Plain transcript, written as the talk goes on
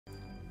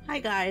Hi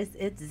guys,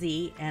 it's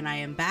Z, and I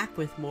am back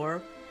with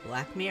more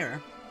Black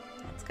Mirror.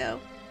 Let's go.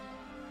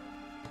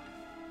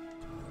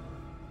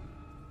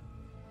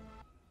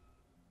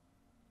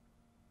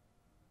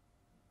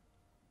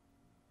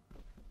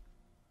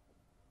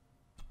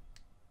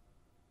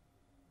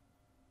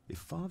 If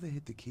Father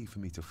hid the key for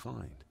me to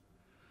find,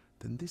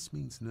 then this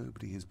means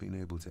nobody has been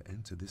able to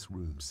enter this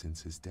room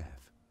since his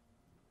death.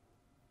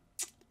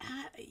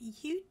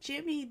 You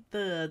jimmied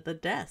the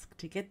desk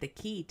to get the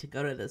key to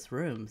go to this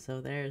room,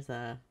 so there's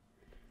a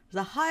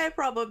high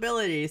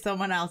probability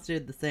someone else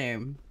did the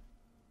same.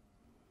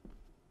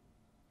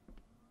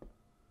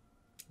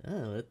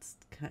 Oh, it's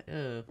kind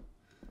of...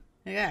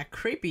 They got a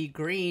creepy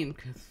green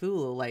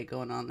Cthulhu light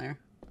going on there.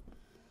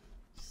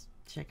 Just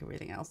check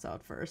everything else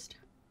out first.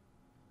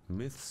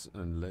 Myths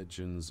and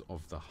Legends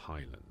of the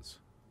Highlands.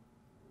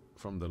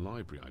 From the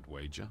library, I'd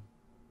wager.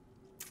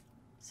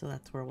 So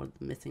that's where one of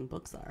the missing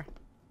books are.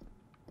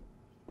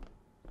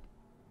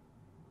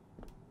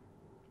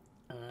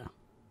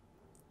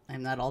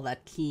 I'm not all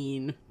that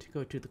keen to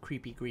go to the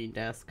creepy green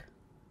desk.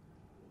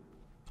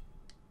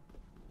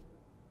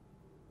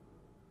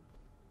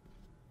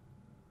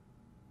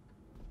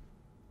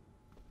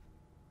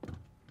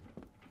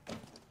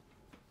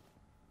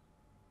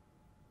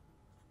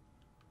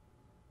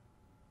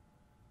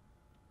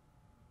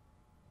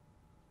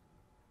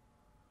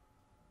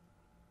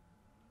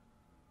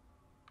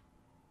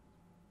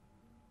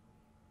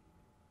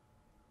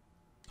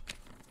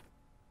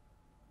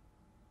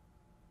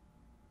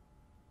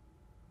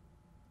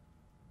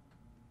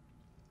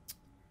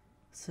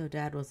 So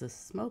Dad was a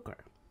smoker.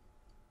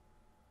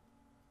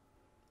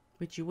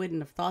 Which you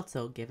wouldn't have thought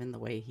so given the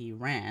way he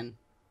ran.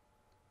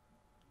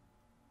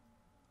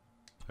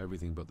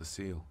 Everything but the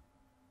seal.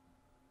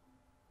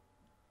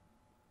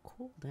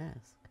 Cool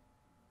desk.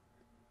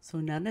 So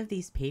none of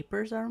these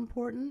papers are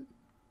important?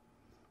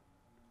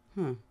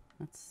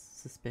 That's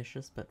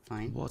suspicious, but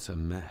fine. What a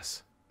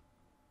mess.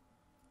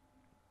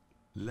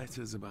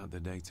 Letters about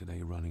the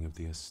day-to-day running of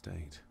the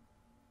estate.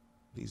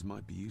 These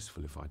might be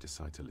useful if I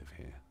decide to live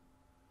here.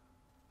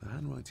 The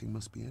handwriting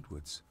must be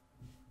Edward's.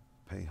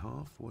 Pay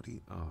half what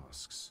he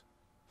asks.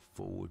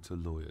 Forward to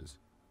lawyers.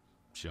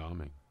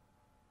 Charming.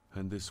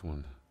 And this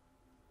one.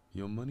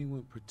 Your money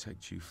won't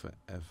protect you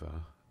forever.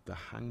 The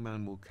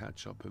hangman will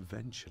catch up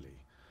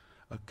eventually.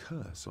 A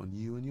curse on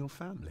you and your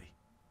family.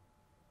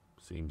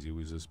 Seems he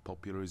was as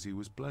popular as he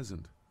was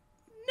pleasant.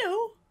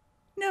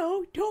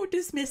 No, don't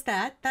dismiss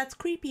that. That's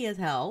creepy as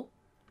hell.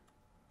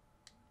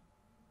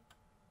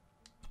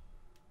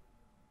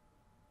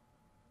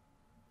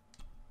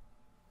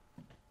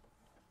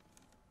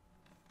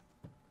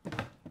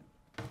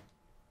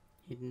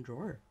 Hidden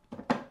drawer.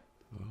 Oh,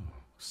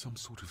 some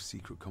sort of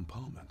secret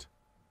compartment.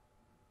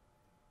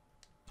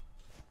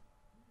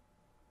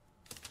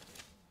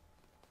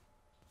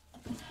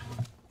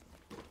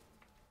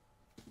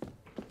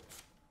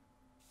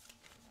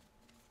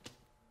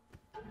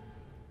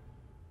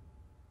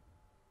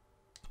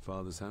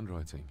 Father's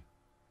handwriting.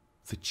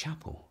 The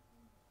chapel.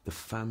 The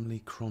family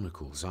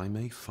chronicles. I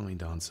may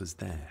find answers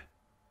there.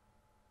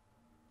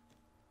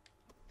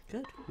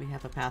 Good. We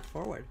have a path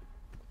forward.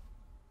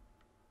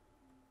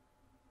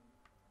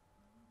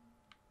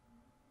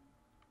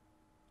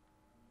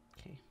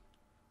 Okay.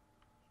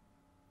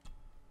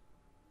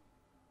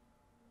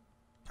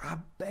 I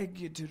beg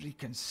you to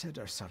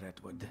reconsider, Sir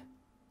Edward.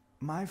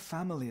 My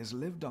family has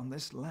lived on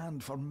this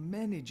land for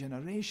many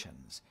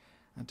generations,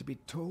 and to be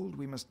told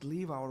we must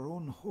leave our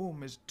own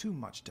home is too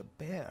much to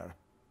bear.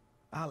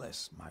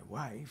 Alice, my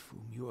wife,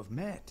 whom you have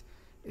met,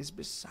 is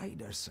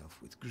beside herself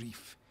with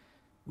grief.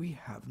 We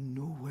have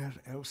nowhere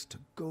else to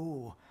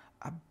go.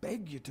 I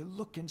beg you to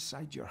look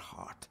inside your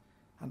heart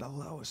and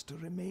allow us to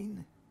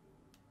remain.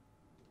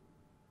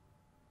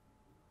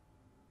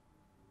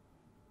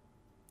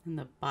 And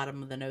the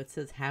bottom of the note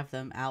says have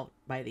them out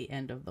by the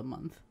end of the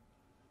month.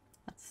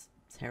 That's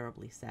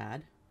terribly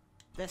sad.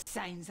 The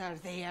signs are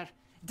there.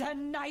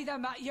 Deny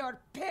them at your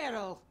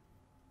peril.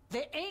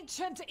 The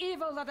ancient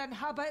evil that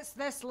inhabits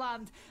this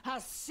land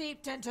has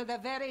seeped into the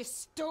very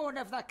stone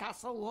of the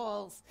castle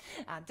walls.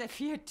 And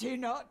if you do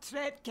not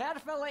tread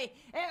carefully,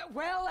 it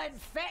will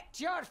infect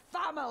your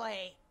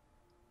family.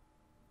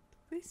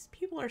 These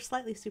people are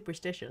slightly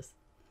superstitious.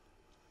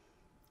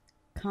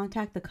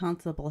 Contact the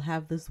constable,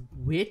 have this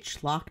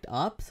witch locked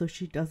up so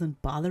she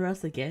doesn't bother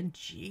us again.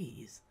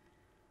 Jeez.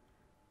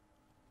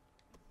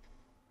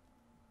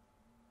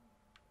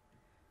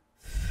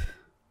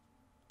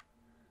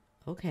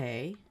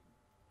 Okay.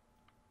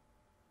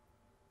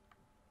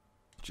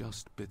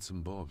 Just bits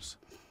and bobs.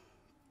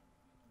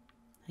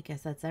 I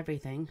guess that's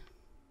everything.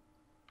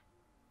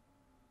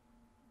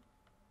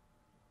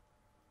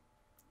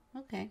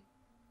 Okay.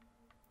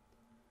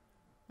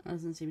 There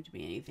doesn't seem to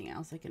be anything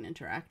else I can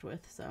interact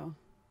with, so...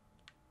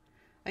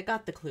 I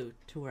got the clue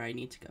to where I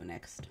need to go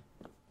next.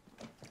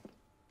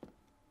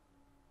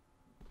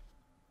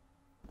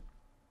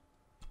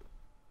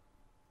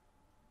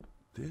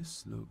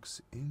 This looks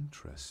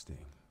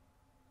interesting.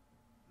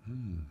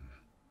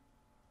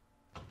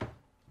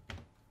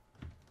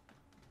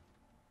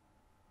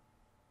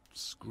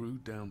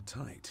 Screwed down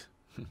tight.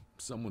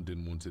 Someone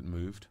didn't want it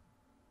moved.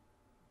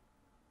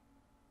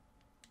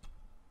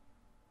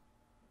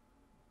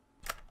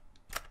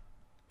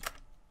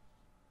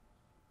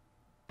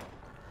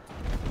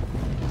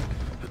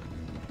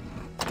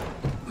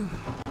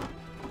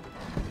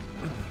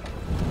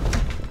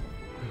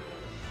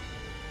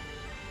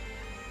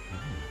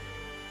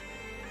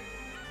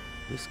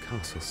 This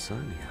castle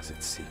certainly has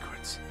its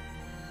secrets.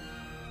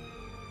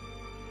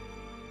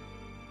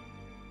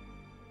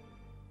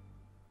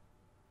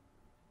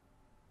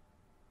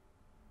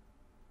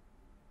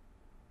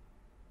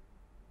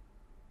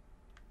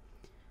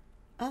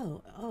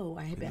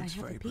 I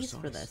have a piece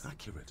for this.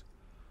 Accurate.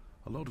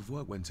 A lot of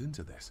work went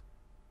into this.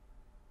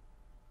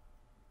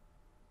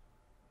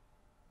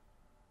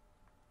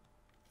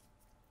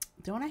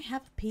 Don't I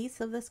have a piece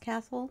of this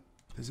castle?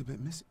 There's a bit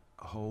missing.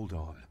 Hold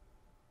on.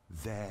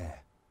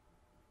 There.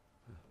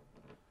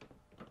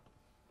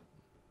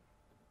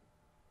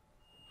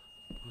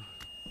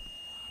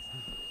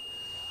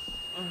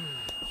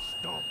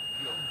 Stop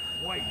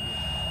your whining.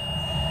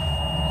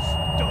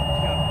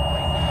 Stop your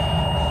whining.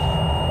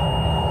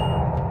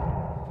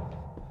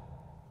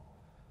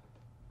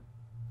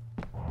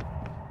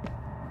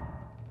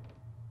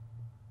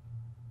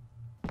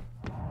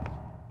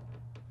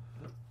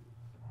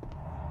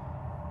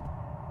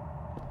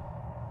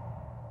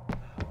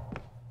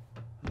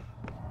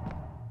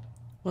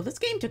 Well, this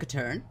game took a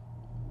turn.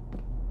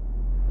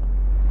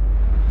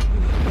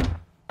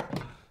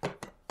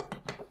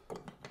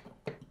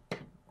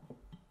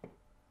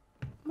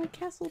 My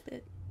castle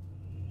bit.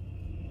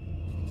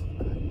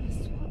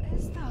 What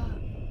is that?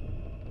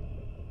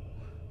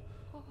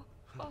 Oh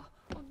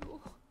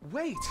no.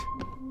 Wait!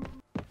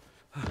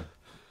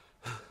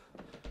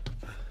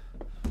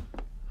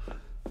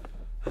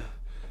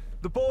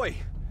 The boy!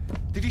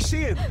 Did you see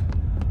him?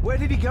 Where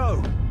did he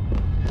go?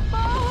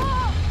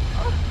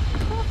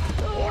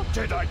 What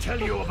did I tell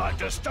you about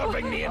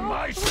disturbing me in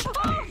my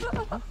study?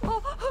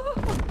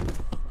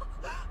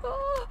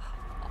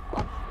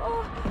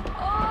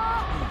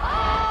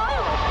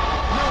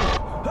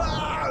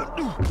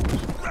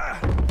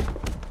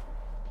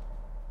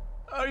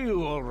 Are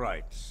you all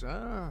right,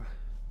 sir?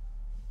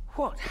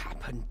 What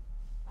happened?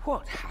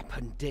 What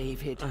happened,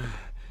 David?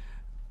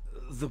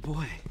 The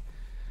boy.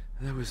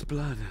 There was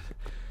blood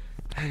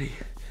and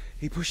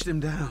he pushed him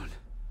down.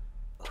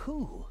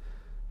 Who?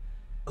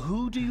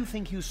 Who do you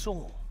think you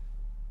saw?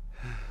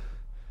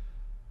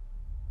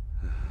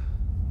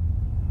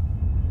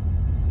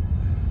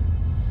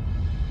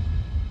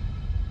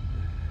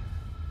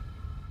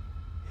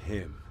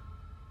 Him.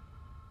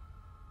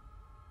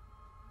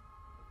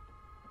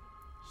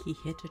 He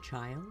hit a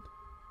child?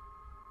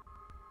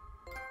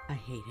 I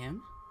hate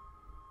him.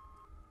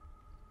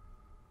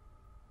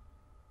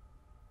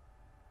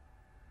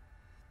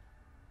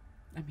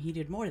 I mean, he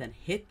did more than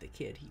hit the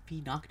kid. He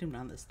knocked him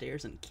down the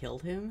stairs and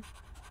killed him.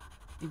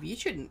 Maybe you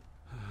shouldn't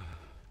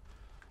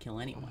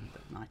kill anyone,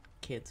 but not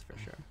kids for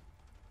sure.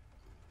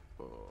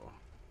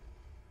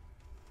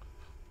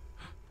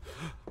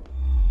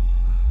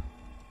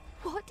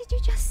 What did you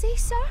just say,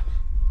 sir?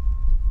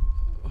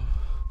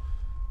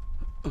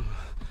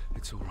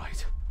 It's all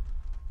right.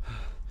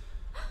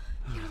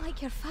 You're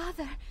like your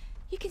father.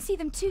 You can see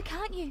them too,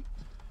 can't you?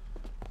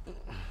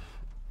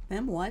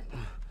 Them what?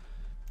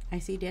 I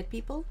see dead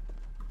people?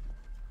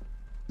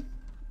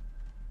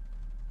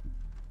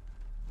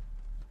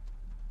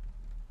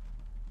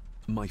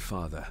 My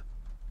father.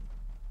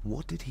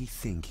 What did he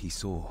think he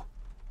saw?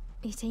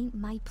 It ain't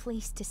my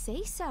place to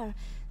say, sir.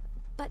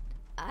 But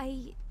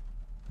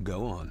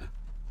Go on.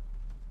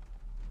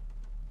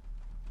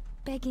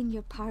 begging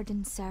your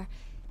pardon, sir.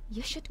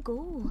 You should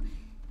go.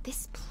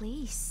 This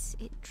place,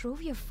 it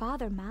drove your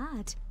father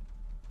mad.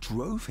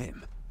 Drove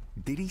him?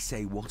 Did he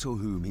say what or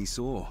whom he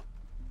saw?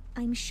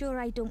 I'm sure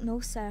I don't know,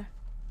 sir.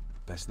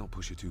 Best not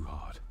push her too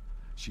hard.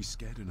 She's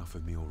scared enough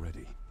of me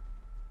already.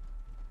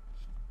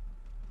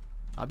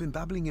 I've been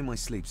babbling in my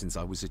sleep since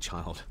I was a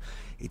child.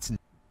 It's...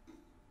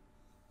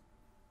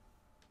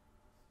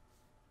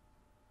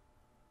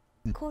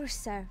 Of course,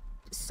 sir.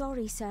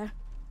 Sorry, sir.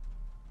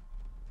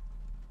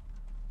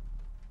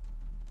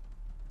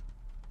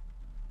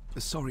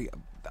 Sorry,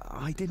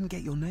 I didn't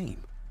get your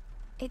name.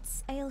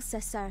 It's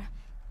Ailsa, sir.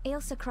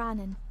 Ailsa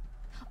Cranon.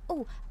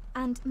 Oh,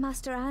 and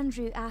Master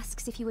Andrew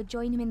asks if you would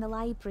join him in the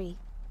library.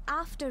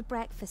 After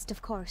breakfast,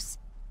 of course.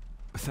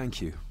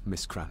 Thank you,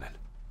 Miss Cranon.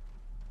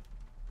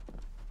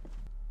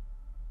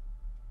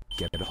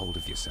 Get a hold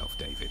of yourself,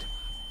 David.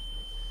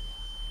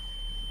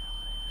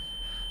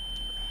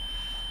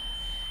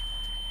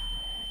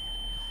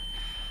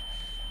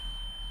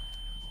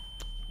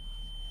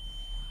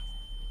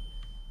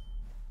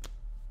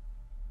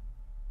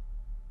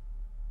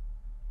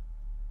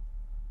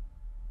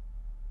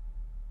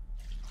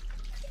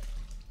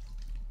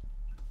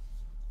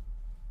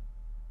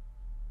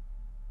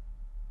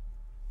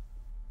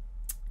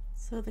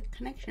 So the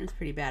connection is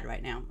pretty bad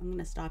right now. I'm going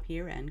to stop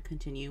here and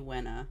continue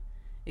when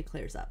it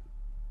clears up.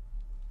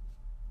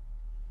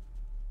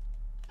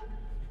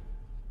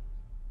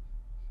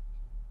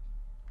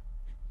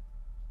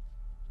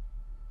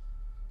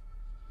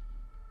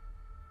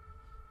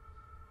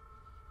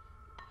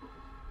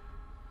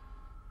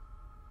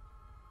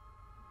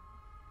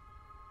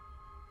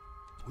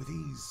 Were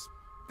these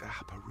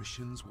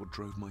apparitions what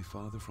drove my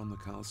father from the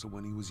castle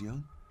when he was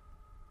young?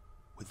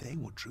 Were they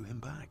what drew him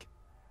back?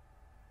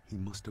 He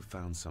must have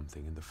found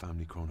something in the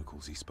family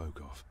chronicles he spoke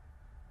of.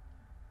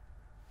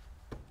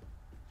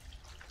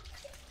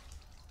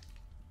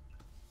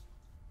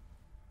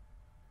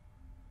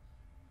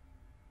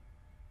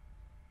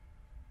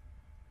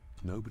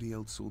 Nobody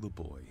else saw the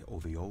boy or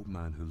the old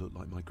man who looked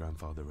like my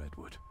grandfather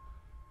Edward.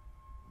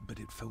 But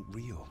it felt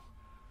real,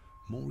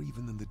 more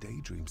even than the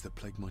daydreams that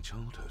plagued my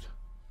childhood.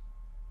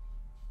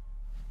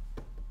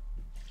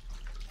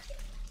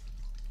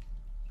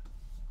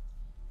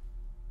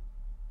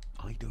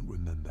 I don't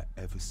remember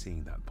ever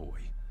seeing that boy.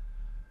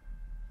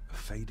 A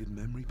faded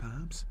memory,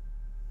 perhaps?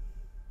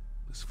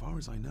 As far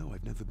as I know,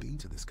 I've never been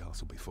to this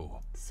castle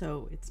before.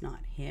 So it's not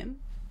him?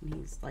 And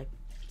he's like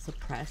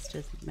suppressed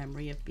his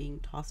memory of being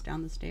tossed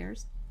down the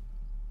stairs?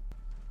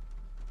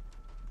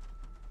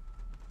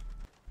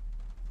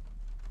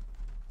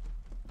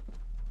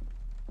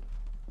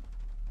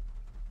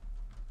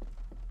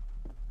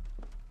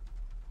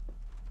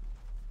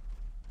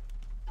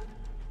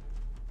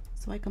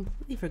 So I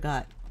completely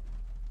forgot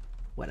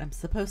what I'm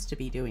supposed to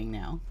be doing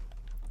now.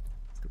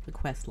 Let's look at the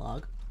quest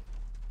log.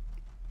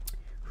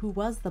 Who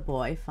was the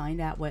boy?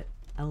 Find out what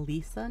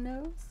Elisa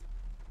knows?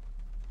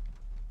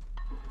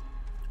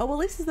 Oh, well,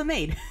 Lisa's the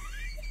maid.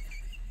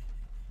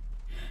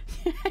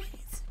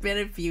 It's been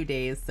a few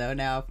days, so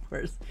now, of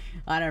course,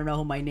 I don't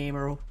know my name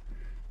or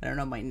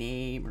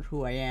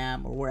who I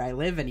am or where I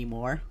live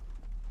anymore.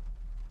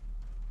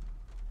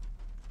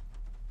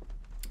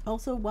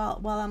 Also,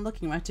 while I'm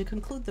looking around, to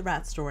conclude the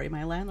rat story,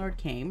 my landlord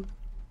came.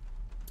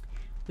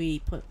 We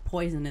put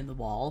poison in the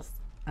walls,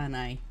 and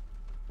I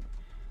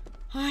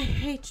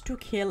hate to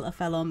kill a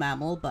fellow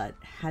mammal, but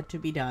had to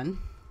be done.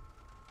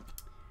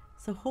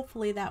 So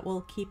hopefully that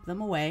will keep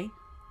them away.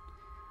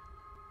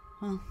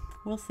 Well,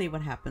 we'll see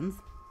what happens.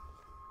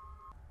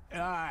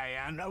 Aye,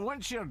 and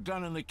once you're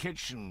done in the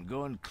kitchen,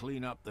 go and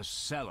clean up the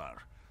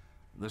cellar.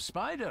 The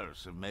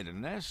spiders have made a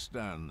nest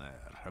down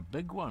there. A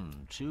big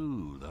one,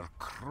 too. They're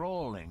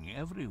crawling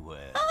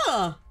everywhere.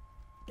 Oh!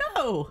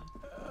 No!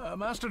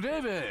 Master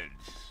David,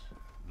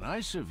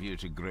 nice of you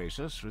to grace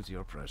us with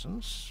your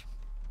presence.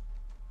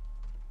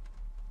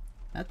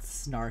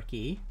 That's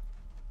snarky.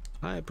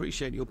 I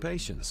appreciate your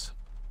patience.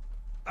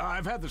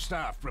 I've had the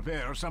staff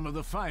prepare some of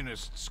the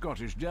finest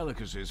Scottish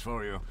delicacies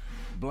for you.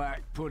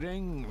 Black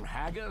pudding,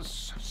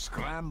 haggis,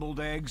 scrambled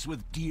eggs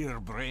with deer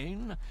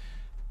brain,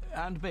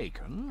 and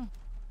bacon.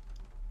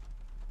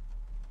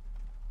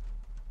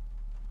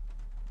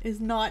 Is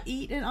not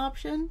eat an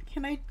option?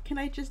 Can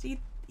I just eat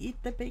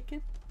the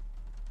bacon?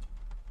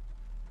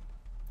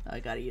 I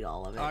gotta eat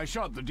all of it. I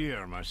shot the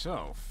deer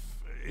myself,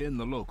 in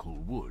the local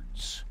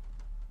woods.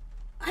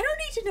 I don't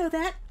need to know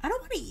that. I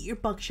don't want to eat your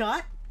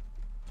buckshot.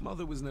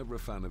 Mother was never a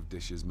fan of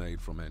dishes made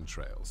from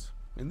entrails.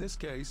 In this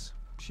case,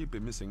 she'd be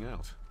missing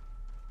out.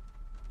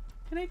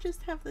 Can I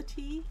just have the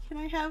tea? Can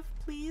I have,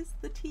 please,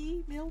 the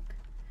tea? Milk?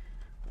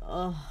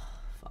 Oh,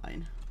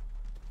 fine.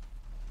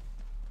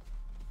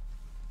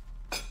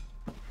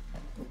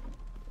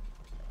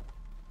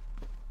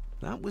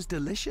 That was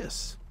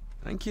delicious.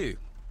 Thank you.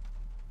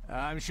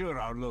 I'm sure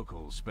our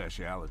local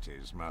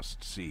specialities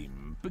must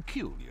seem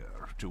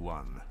peculiar to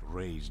one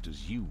raised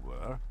as you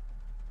were.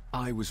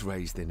 I was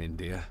raised in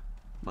India.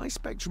 My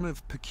spectrum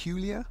of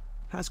peculiar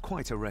has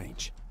quite a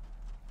range.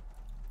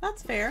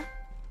 That's fair.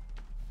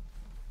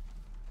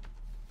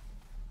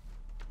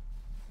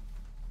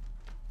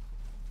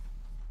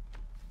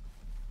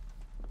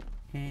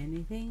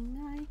 Anything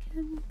I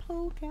can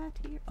poke at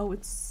here? Oh,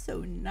 it's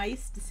so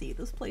nice to see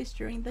this place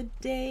during the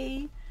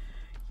day.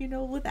 You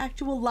know, with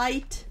actual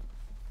light.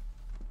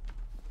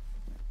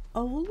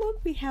 Oh, look,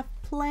 we have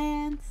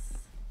plants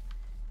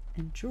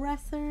and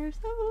dressers.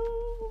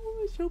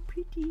 Oh, so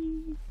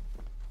pretty.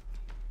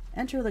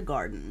 Enter the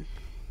garden.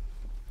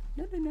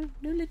 No,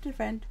 little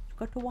friend.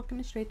 Got to walk in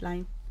a straight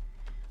line.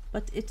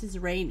 But it is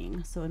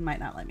raining, so it might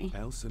not let me.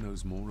 Elsa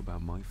knows more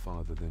about my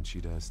father than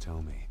she dares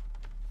tell me.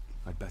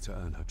 I'd better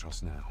earn her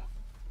trust now.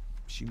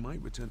 She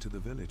might return to the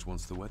village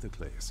once the weather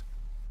clears.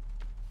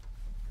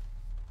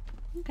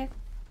 Okay.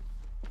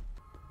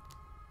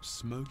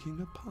 Smoking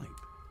a pipe?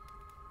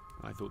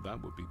 I thought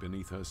that would be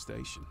beneath her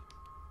station.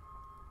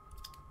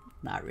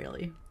 Not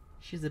really.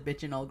 She's a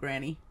bitchin' old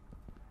granny.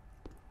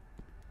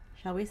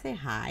 Shall we say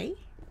hi?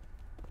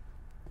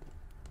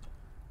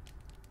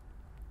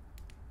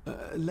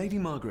 Lady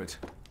Margaret.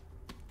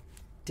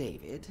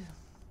 David?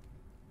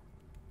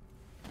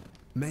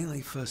 May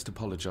I first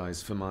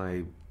apologize for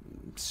my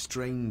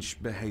strange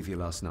behavior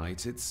last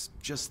night? It's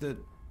just that...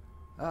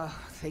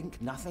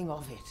 Think nothing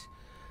of it.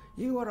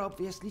 You are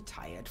obviously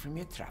tired from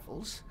your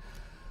travels.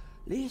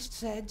 Least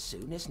said,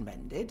 soonest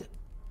mended.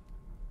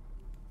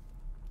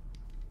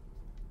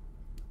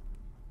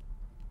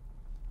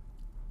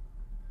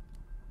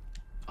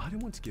 I don't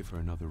want to give her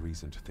another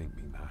reason to think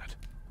me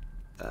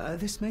mad.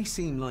 This may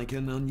seem like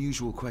an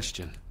unusual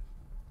question.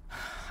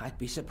 I'd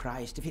be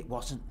surprised if it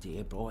wasn't,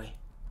 dear boy.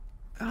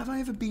 Have I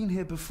ever been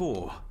here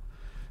before?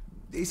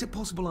 Is it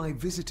possible I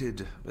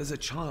visited as a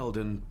child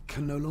and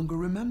can no longer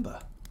remember?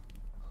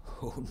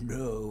 Oh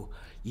no,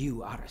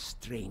 you are a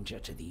stranger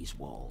to these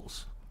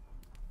walls.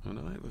 And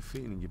I have a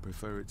feeling you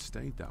prefer it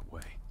stayed that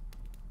way.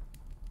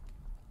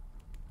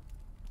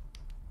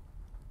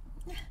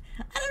 I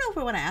don't know if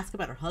I want to ask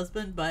about her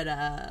husband, but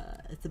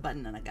it's a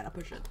button and I gotta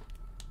push it.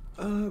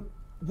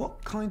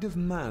 What kind of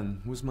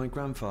man was my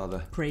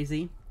grandfather?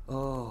 Crazy.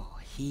 Oh,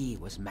 he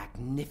was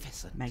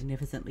magnificent.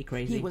 Magnificently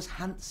crazy. He was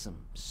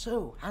handsome,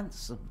 so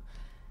handsome.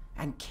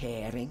 And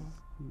caring.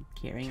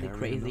 Caringly Caring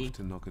crazy. enough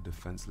to knock a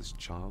defenseless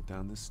child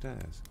down the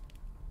stairs.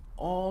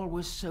 All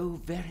was so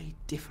very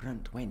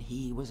different when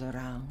he was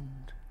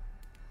around.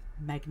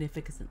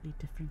 Magnificently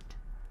different.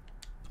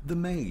 The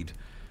maid.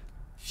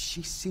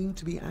 She seemed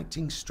to be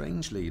acting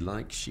strangely,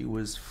 like she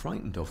was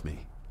frightened of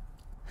me.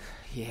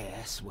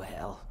 Yes,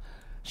 well,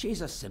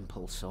 she's a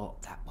simple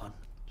sort, that one.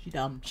 She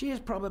dumb. She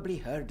has probably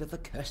heard of the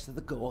curse of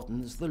the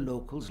Gordons the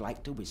locals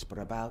like to whisper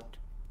about.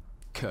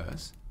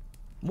 Curse?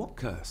 What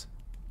curse?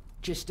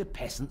 Just a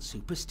peasant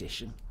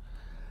superstition.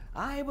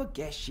 I would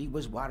guess she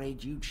was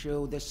worried you'd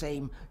show the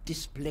same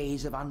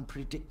displays of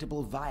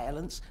unpredictable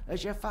violence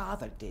as your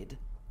father did.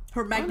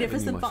 Her I never knew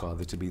magnificent my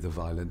father to be the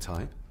violent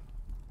type.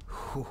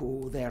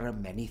 Oh, there are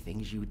many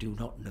things you do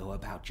not know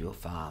about your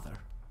father.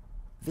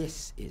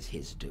 This is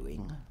his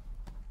doing.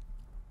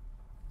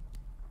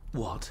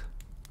 What?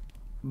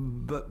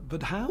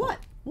 But how? What?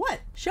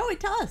 What? Show it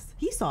to us.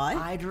 He saw it.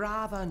 I'd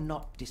rather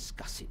not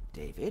discuss it,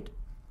 David.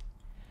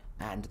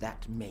 And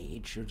that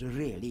maid should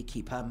really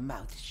keep her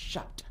mouth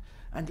shut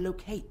and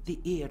locate the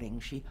earring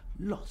she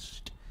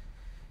lost.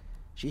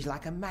 She's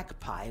like a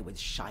magpie with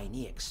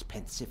shiny,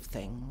 expensive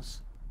things.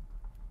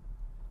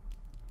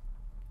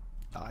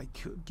 I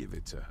could give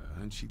it to her,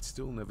 and she'd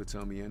still never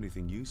tell me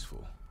anything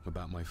useful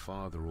about my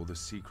father or the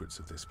secrets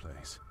of this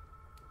place.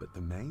 But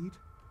the maid?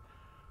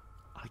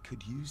 I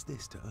could use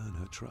this to earn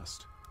her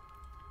trust.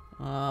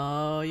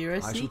 Oh, you're a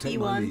I shall sneaky take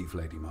my one. leave,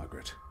 Lady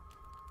Margaret.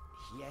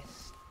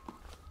 Yes.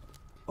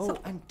 Oh,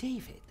 and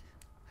David,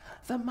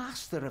 the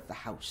master of the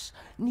house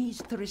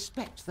needs to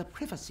respect the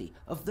privacy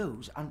of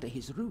those under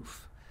his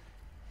roof.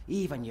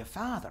 Even your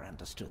father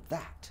understood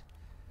that.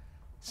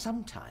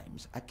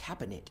 Sometimes a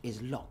cabinet is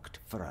locked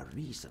for a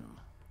reason.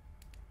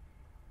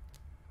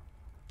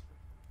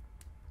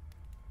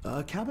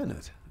 A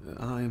cabinet?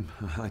 I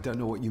don't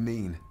know what you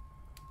mean.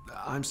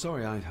 I'm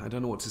sorry, I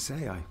don't know what to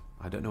say.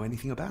 I don't know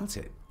anything about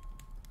it.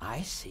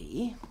 I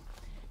see.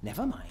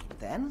 Never mind,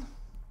 then.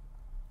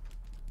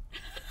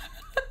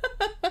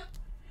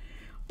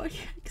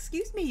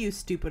 Excuse me, you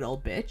stupid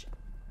old bitch.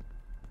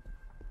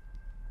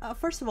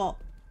 First of all,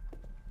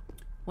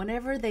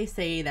 whenever they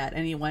say that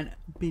anyone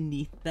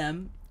beneath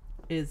them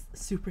is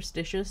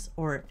superstitious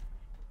or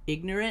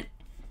ignorant,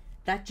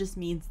 that just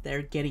means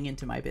they're getting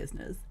into my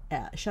business.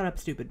 Shut up,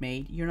 stupid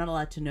maid. You're not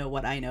allowed to know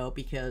what I know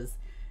because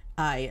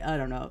I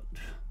don't know,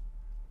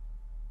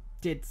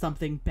 did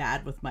something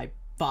bad with my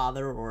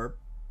father, or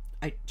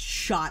I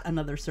shot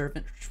another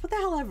servant. What the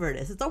hell ever it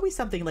is. It's always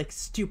something like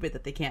stupid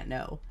that they can't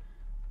know.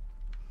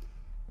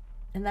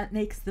 And that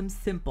makes them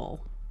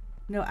simple.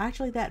 No,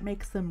 actually that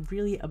makes them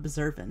really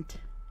observant.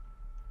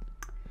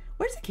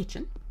 Where's the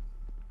kitchen?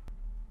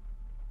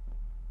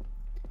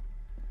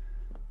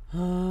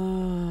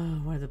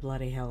 Oh, where the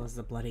bloody hell is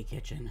the bloody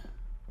kitchen?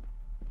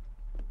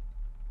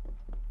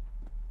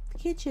 The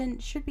kitchen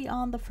should be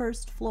on the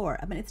first floor.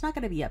 I mean, it's not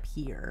going to be up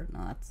here.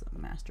 No, that's a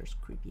master's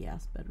creepy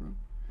ass bedroom.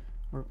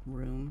 Or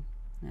room.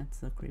 That's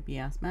the creepy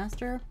ass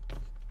master.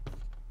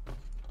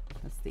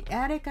 That's the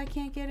attic I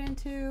can't get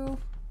into.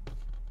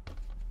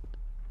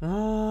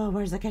 Oh,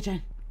 where's the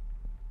kitchen?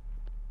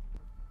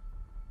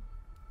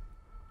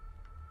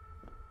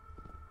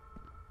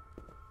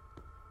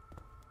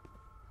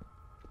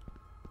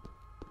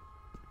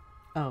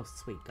 Oh,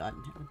 sweet God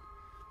in heaven.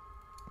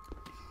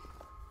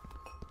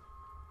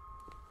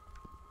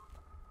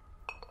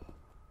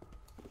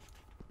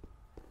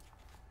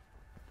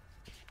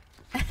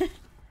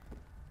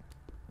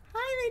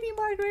 Hi, Lady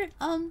Margaret.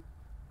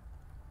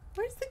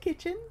 Where's the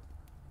kitchen?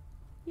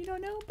 You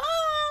don't know? Bye!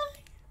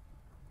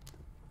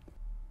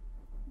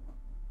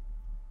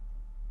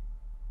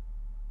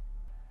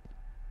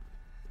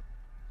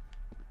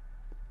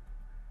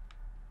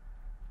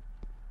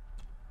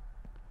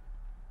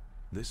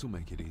 This'll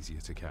make it easier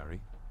to carry.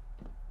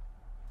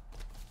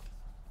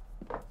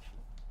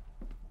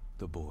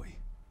 The boy.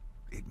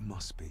 It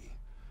must be.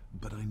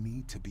 But I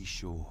need to be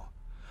sure.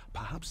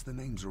 Perhaps the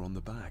names are on the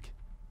back.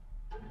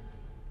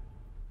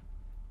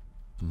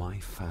 My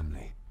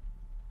family.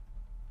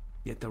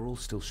 Yet they're all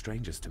still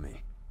strangers to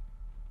me.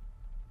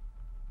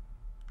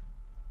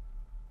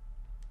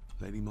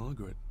 Lady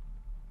Margaret.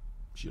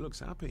 She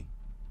looks happy.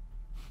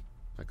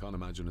 I can't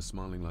imagine her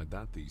smiling like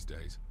that these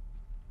days.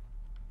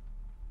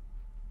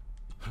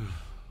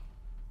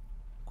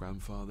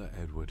 Grandfather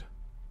Edward.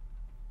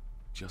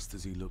 Just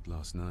as he looked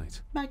last night.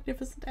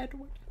 Magnificent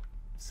Edward.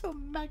 So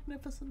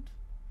magnificent.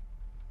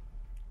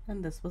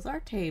 And this was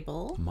our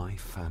table. My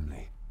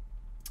family.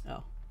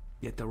 Oh.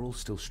 Yet they're all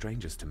still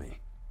strangers to me.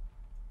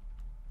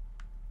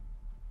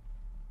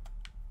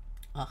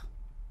 Ugh.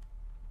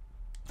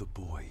 The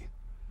boy.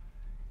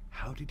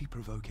 How did he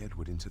provoke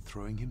Edward into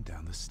throwing him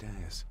down the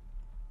stairs?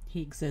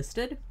 He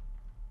existed?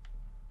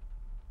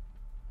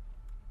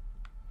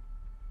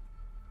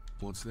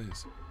 What's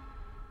this?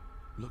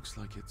 Looks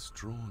like it's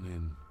drawn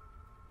in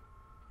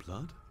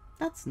blood?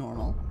 That's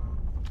normal.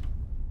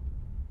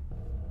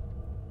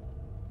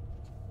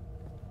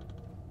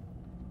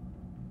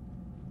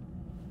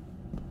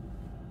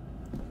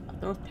 Are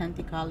those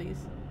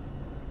tentacles?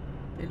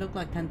 They look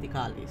like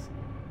tentacles.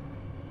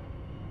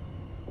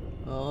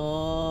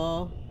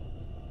 Oh.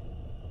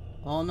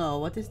 Oh no,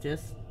 what is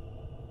this?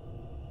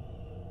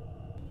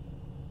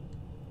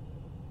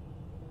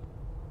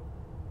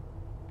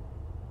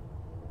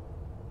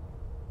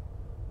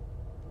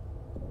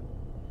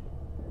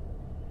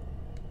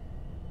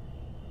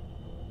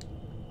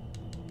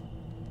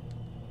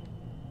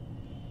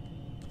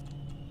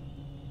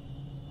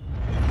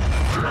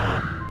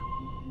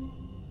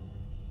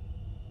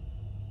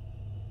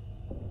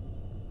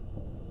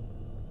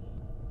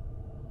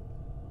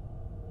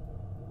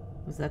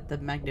 Was that the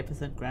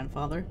magnificent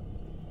grandfather?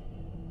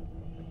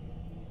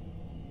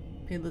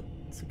 He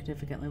looked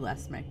significantly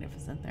less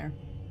magnificent there.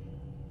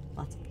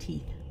 Lots of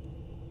teeth.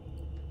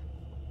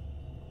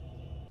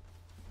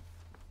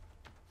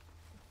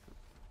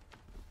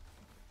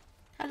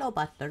 Hello,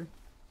 butler.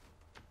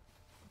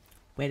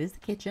 Where is the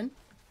kitchen?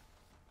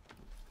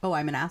 Oh,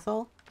 I'm an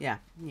asshole? Yeah,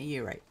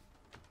 you're right.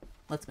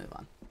 Let's move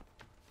on.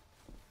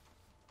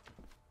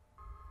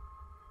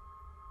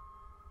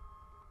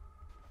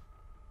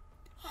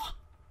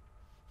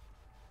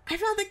 I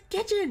found the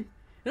kitchen!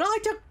 It only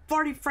took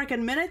 40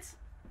 freaking minutes!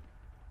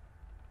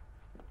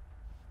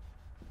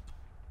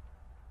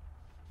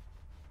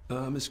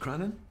 Miss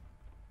Cranon?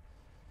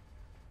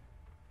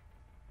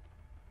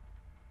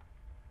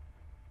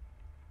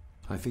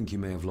 I think you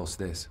may have lost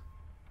this.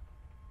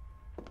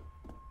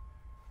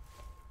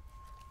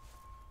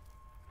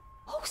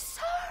 Oh,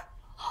 sir!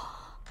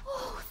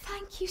 Oh,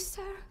 thank you,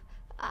 sir.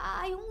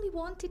 I only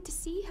wanted to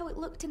see how it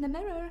looked in the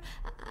mirror.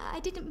 I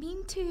didn't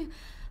mean to.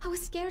 I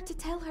was scared to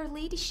tell her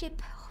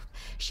ladyship. Oh,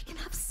 she can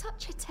have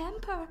such a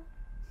temper.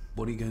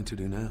 What are you going to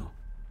do now?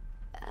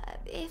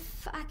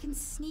 If I can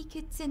sneak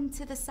it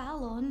into the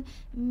salon,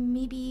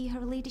 maybe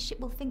her ladyship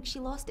will think she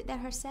lost it there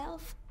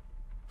herself.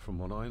 From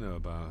what I know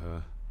about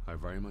her, I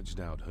very much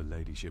doubt her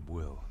ladyship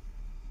will.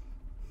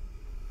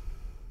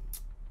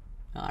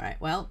 Alright,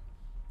 well,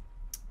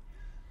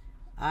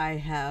 I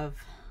have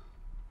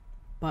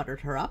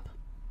buttered her up.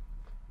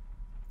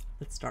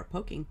 Let's start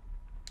poking.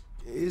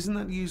 Isn't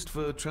that used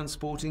for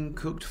transporting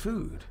cooked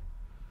food?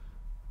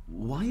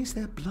 Why is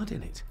there blood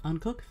in it?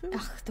 Uncooked food?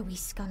 Ugh, the wee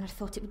scunner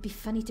thought it would be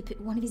funny to put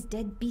one of his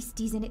dead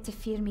beasties in it to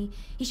fear me.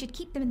 He should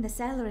keep them in the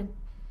cellar and...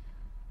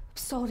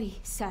 Sorry,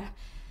 sir.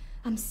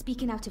 I'm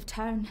speaking out of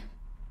turn.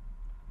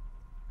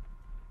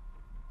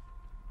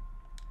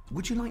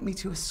 Would you like me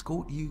to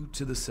escort you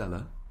to the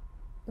cellar?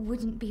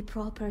 Wouldn't be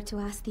proper to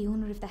ask the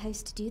owner of the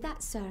house to do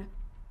that, sir.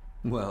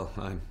 Well,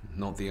 I'm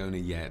not the owner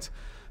yet,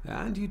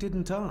 and you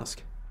didn't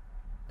ask.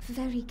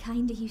 Very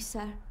kind of you,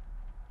 sir.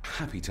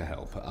 Happy to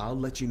help. I'll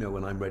let you know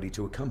when I'm ready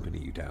to accompany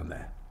you down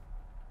there.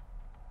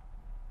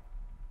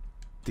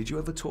 Did you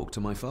ever talk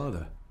to my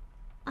father?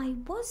 I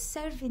was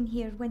serving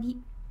here when he...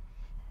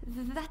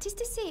 That is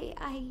to say,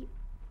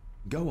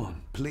 Go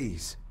on,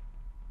 please.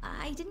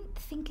 I didn't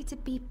think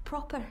it'd be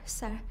proper,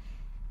 sir.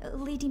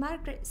 Lady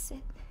Margaret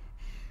said...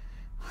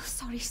 Oh,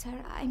 sorry,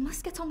 sir. I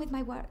must get on with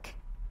my work.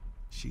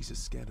 She's as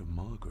scared of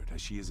Margaret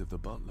as she is of the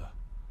butler.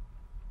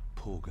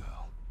 Poor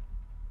girl.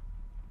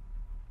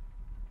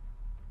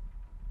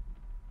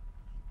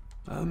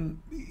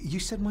 You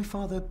said my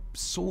father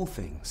saw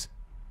things.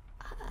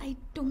 I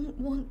don't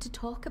want to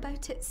talk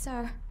about it,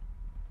 sir.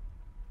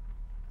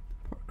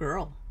 Poor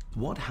girl.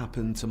 What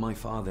happened to my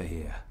father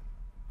here?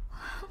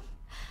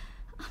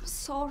 I'm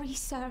sorry,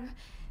 sir.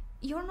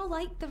 You're not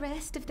like the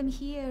rest of them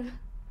here.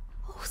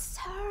 Oh,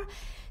 sir,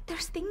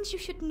 there's things you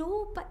should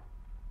know, but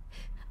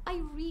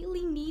I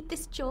really need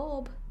this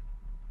job.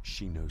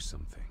 She knows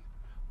something,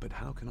 but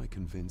how can I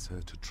convince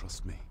her to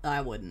trust me?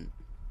 I wouldn't.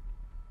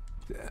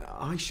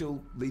 I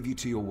shall leave you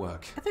to your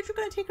work. I thought you were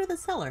going to take her to the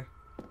cellar.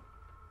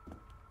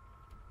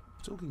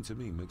 Talking to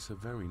me makes her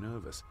very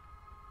nervous,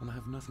 and I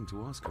have nothing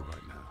to ask her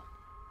right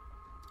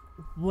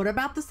now. What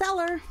about the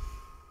cellar?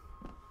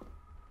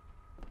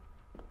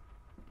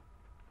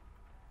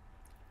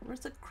 Where's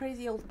the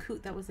crazy old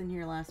coot that was in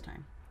here last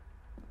time?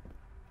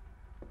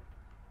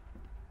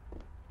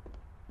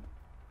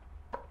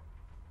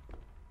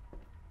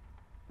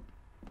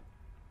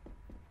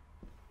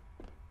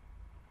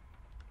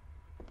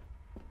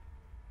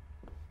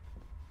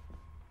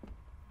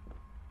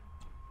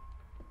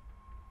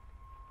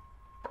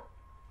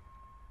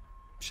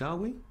 Shall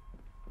we?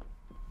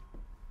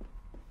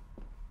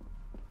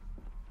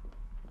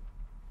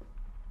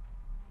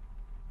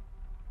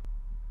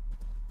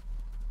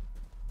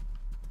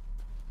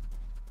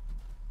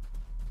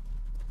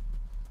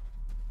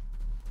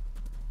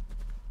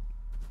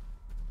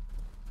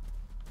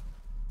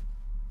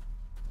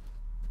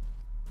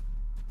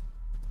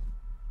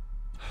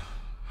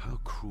 How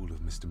cruel of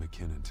Mr.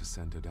 McKinnon to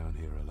send her down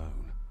here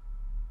alone.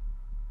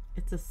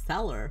 It's a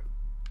cellar,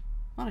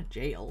 not a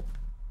jail.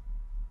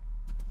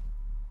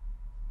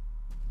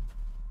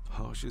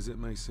 Harsh as it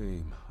may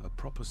seem, a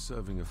proper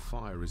serving of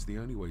fire is the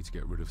only way to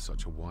get rid of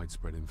such a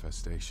widespread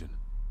infestation.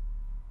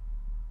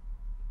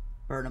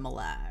 Burn them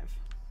alive.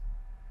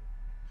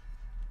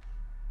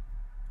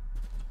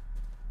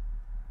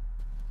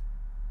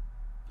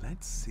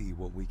 Let's see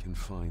what we can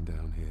find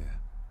down here.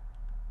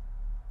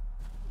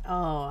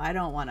 Oh, I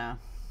don't want to.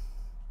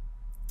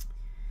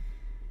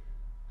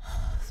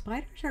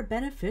 Spiders are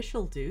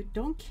beneficial, dude.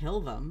 Don't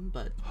kill them,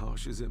 but...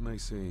 Harsh as it may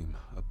seem,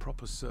 a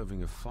proper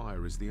serving of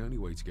fire is the only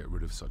way to get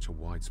rid of such a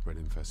widespread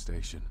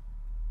infestation.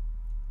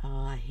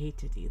 Oh, I hate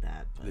to do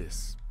that, but...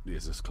 This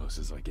is as close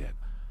as I get.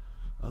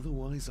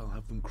 Otherwise, I'll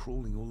have them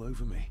crawling all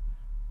over me.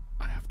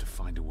 I have to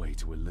find a way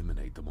to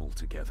eliminate them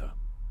altogether.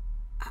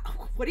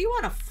 What do you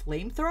want, a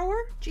flamethrower?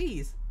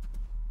 Jeez.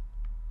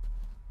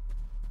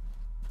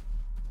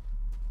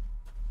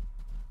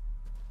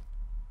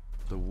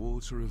 The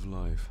water of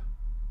life.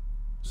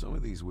 Some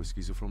of these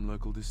whiskies are from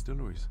local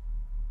distilleries.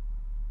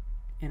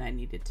 And I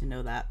needed to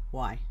know that.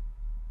 Why?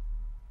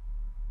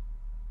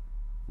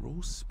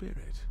 Raw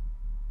spirit.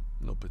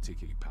 Not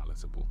particularly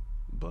palatable,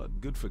 but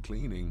good for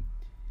cleaning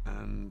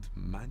and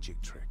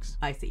magic tricks.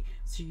 I see.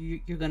 So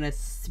you're gonna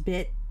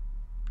spit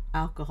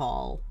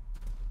alcohol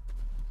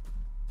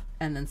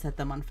and then set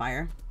them on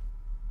fire?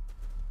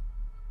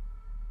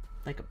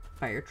 Like a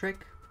fire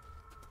trick?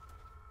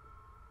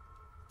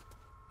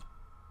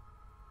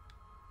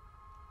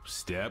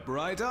 Step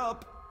right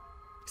up.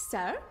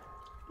 Sir?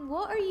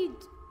 What are you...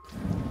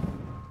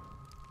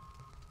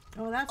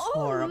 Oh, that's Oh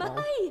horrible.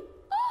 my!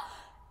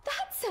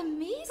 That's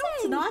amazing! No,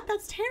 it's not.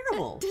 That's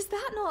terrible. Does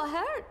that not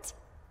hurt?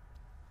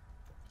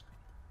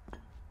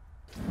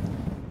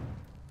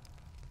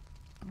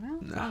 Well,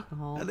 it's Nah,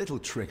 alcohol. a little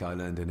trick I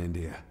learned in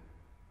India.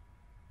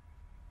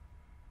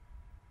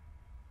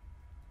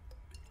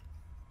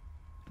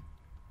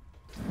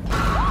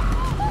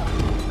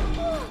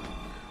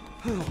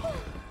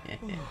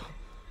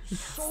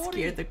 Sorry.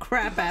 Scared the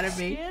crap out of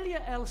me. Scare you,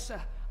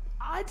 Elsa.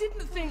 I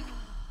didn't think...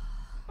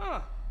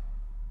 Huh.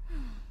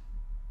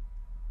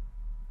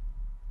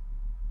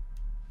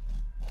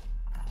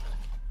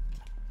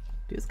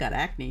 Dude's got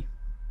acne.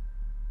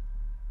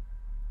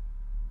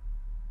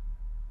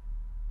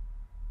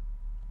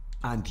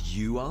 And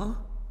you are?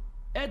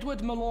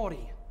 Edward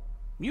Mallory.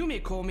 You may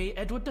call me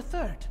Edward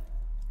III.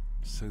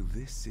 So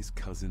this is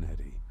Cousin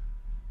Eddie.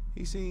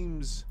 He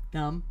seems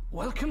Dumb.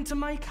 Welcome to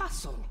my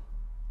castle.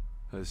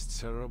 as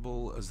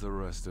terrible as the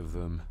rest of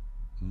them.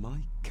 My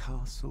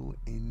castle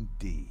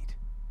indeed.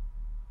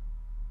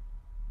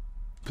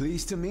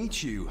 Pleased to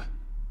meet you,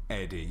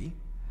 Eddie.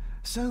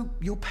 So,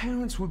 your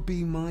parents would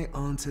be my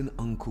aunt and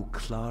uncle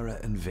Clara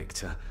and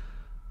Victor.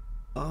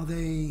 Are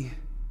they...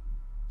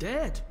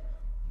 Dead.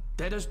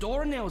 Dead as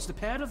doornails, the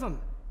pair of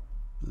them.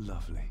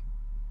 Lovely.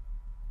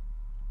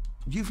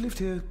 You've lived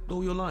here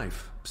all your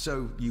life,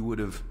 so you would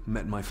have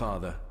met my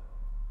father.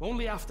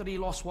 Only after he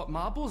lost what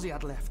marbles he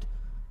had left.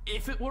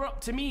 If it were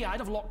up to me, I'd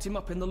have locked him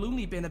up in the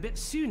loony bin a bit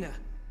sooner.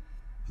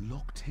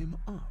 Locked him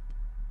up?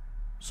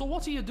 So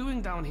what are you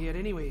doing down here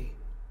anyway?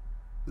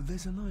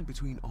 There's a line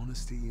between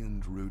honesty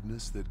and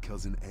rudeness that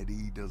Cousin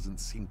Eddie doesn't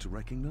seem to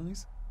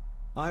recognize.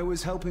 I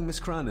was helping Miss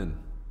Cranon.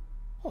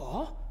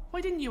 Oh,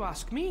 why didn't you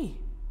ask me?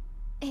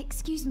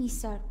 Excuse me,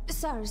 sir.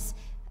 Sirs,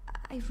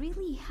 I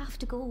really have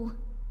to go.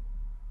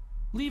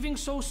 Leaving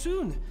so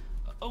soon?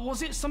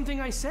 Was it something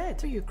I said?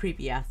 For your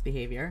creepy ass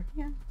behavior.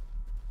 Yeah.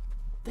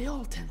 They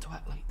all tend to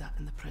act like that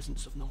in the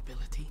presence of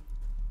nobility.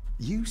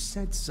 You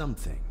said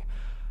something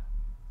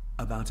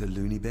about a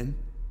loony bin?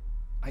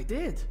 I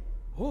did.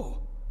 Oh.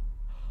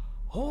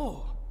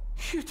 Oh,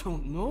 you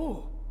don't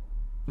know.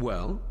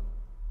 Well?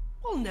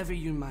 Well, never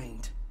you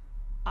mind.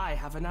 I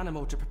have an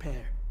animal to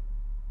prepare.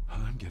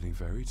 I'm getting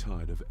very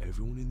tired of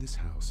everyone in this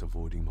house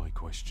avoiding my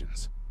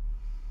questions.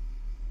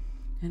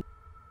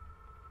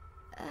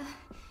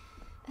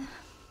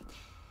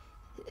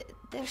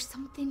 There's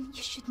something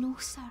you should know,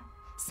 sir.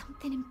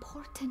 Something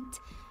important.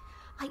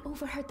 I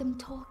overheard them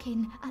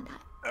talking, and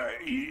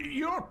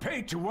You're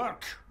paid to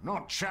work,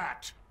 not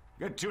chat.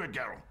 Get to it,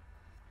 girl.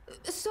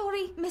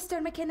 Sorry,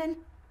 Mr. McKinnon.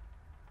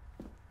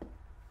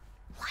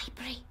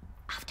 Library,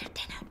 after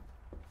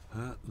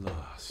dinner. At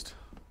last.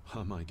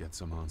 I might get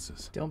some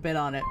answers. Don't bet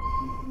on it.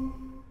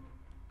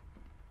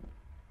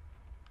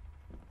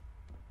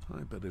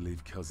 I better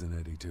leave Cousin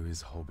Eddie to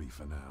his hobby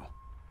for now.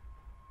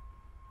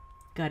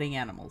 Gutting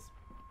animals.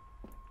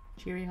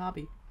 Cheery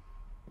hobby.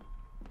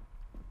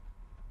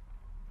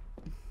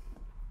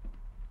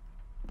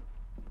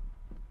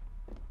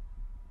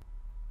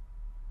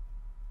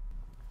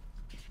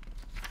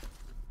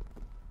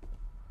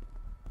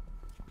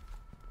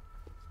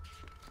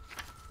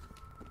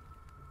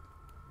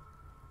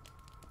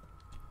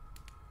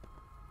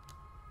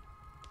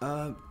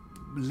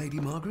 Lady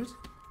Margaret?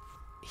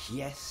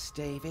 Yes,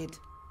 David?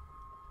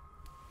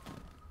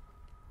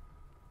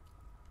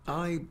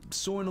 I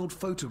saw an old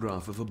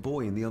photograph of a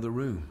boy in the other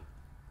room.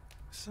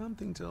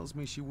 Something tells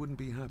me she wouldn't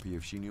be happy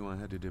if she knew I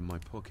had it in my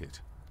pocket.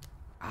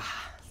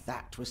 Ah,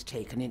 that was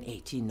taken in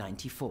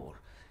 1894.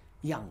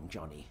 Young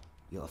Johnny,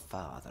 your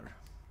father.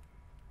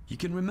 You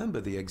can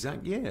remember the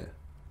exact year.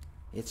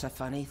 It's a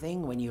funny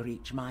thing when you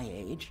reach my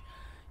age.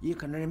 You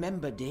can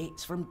remember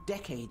dates from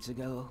decades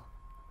ago.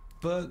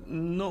 But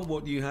not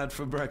what you had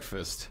for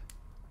breakfast.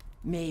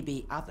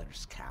 Maybe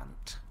others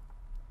can't.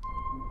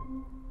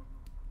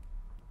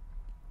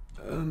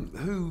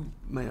 Who,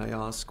 may I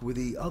ask, were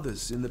the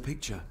others in the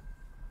picture?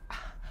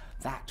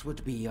 That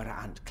would be your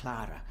Aunt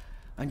Clara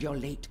and your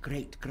late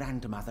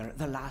great-grandmother,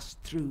 the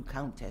last true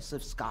Countess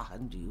of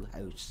Scahandew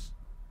House.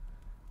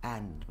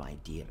 And my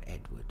dear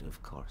Edward,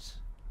 of course.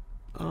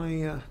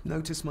 I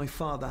noticed my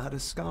father had a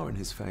scar on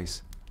his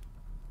face.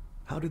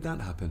 How did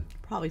that happen?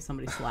 Probably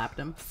somebody slapped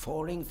him.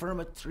 Falling from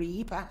a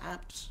tree,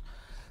 perhaps?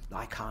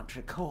 I can't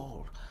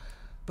recall.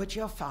 But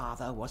your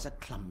father was a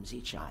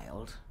clumsy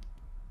child.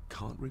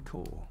 Can't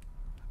recall.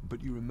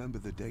 But you remember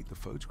the date the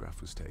photograph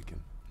was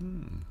taken?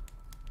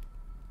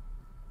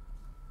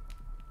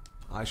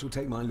 I shall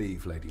take my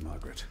leave, Lady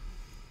Margaret.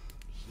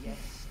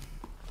 Yes.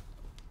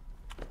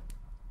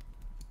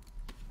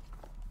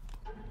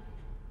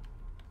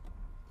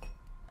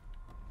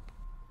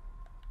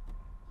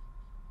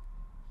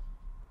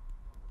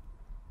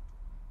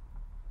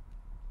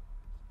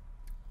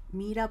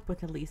 Meet up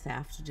with Elisa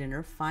after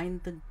dinner.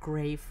 Find the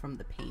grave from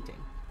the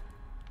painting.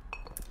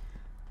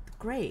 The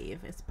grave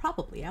is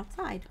probably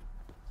outside.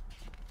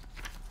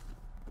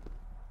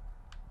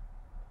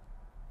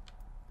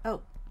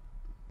 Oh,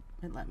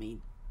 it let me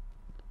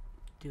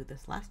do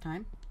this last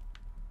time.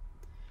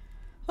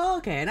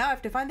 Okay, now I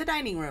have to find the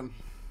dining room.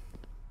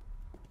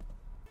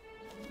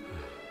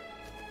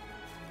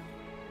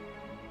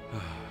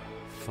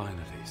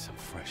 Finally, some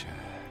fresh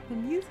air. The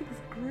music is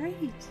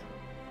great.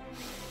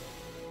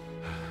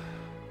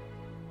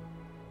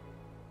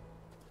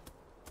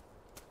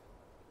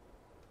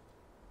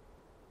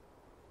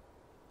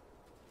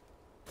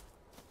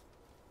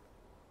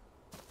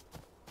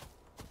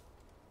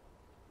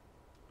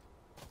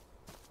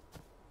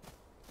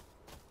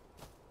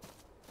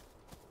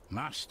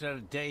 Master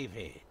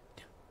David.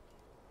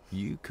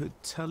 You could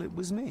tell it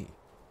was me.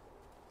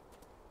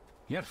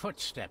 Your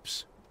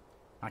footsteps.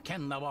 I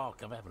ken the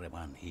walk of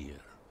everyone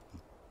here.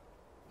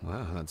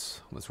 Wow,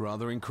 that's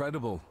rather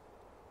incredible.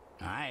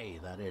 Aye,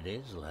 that it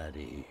is,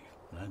 laddie.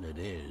 That it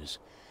is.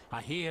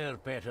 I hear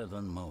better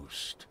than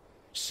most.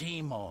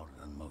 See more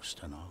than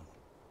most and all.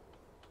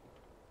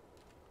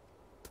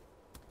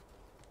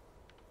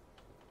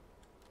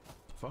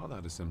 Father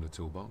had a similar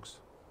toolbox.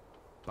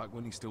 Back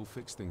when he still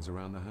fixed things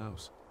around the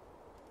house.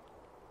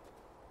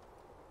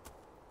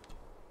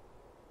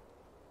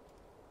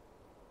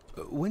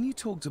 When you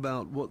talked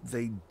about what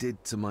they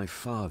did to my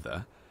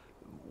father,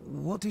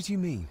 what did you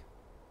mean?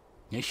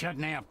 You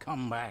shouldn't have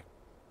come back.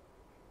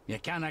 You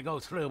canna go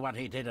through what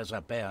he did as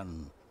a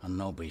bairn and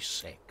no be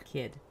sick.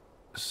 Kid.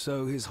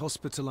 So his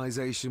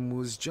hospitalization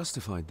was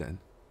justified then?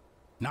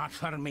 Not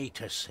for me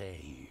to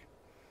say.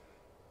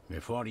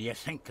 Before you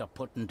think of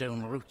putting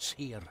down roots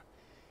here,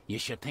 you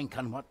should think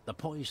on what the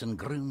poison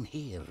grown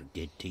here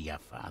did to your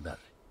father.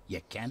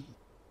 You can?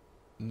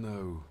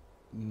 No,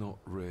 not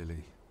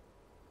really.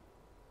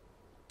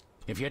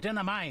 If you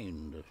dinna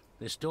mind,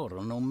 this door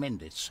will no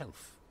mend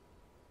itself.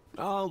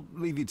 I'll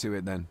leave you to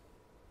it then.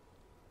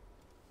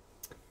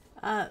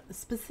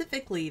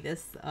 Specifically,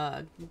 this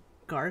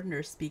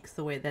gardener speaks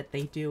the way that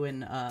they do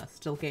in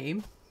Still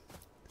Game.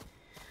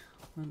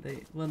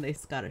 When they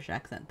Scottish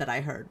accent that I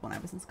heard when I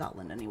was in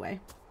Scotland anyway.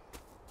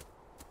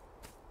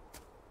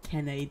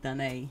 Kenna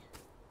Dunne.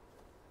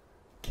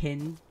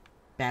 Kin,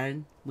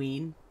 Baron,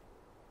 Ween,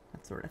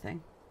 that sort of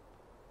thing.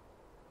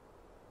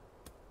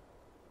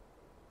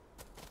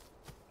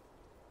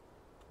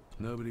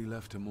 Nobody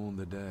left to mourn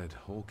the dead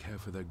or care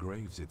for their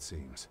graves, it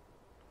seems.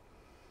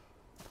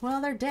 Well,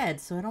 they're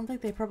dead, so I don't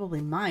think they probably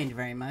mind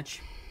very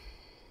much.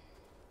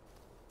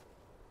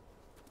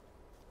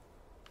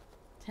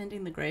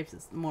 Tending the graves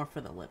is more for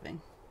the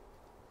living.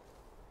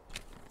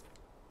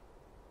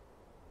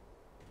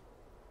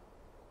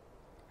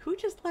 Who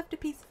just left a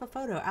piece of a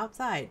photo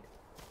outside?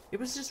 It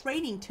was just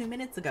raining 2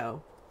 minutes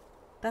ago.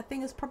 That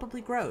thing is probably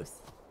gross.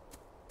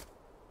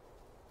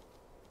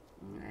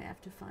 I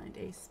have to find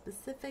a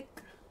specific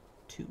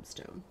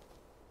tombstone.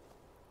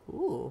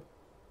 Ooh.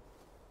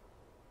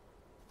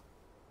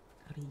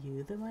 Are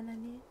you the one I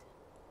need?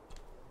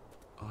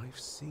 I've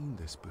seen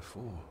this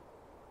before.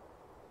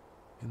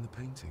 In the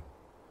painting.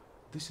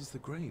 This is the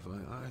grave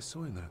I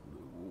saw in that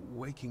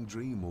waking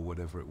dream or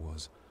whatever it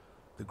was.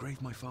 The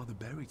grave my father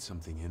buried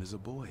something in as a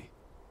boy.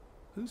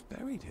 Who's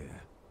buried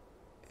here?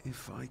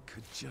 If I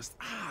could just...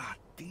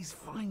 these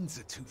vines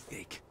are too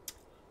thick.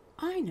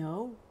 I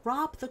know.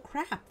 Rob the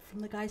crap from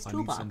the guy's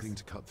toolbox. I need something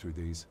to cut through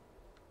these.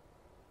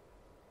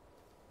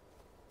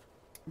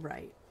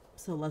 Right.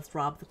 So let's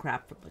rob the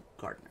crap from the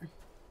gardener.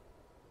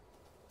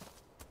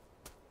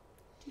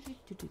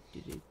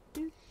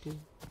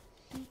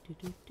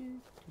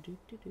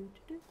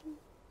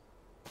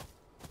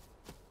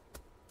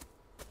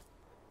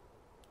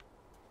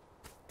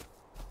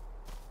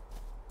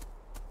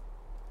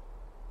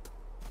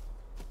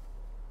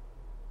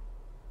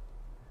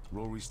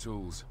 Rory's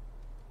tools.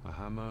 A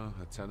hammer,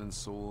 a tenon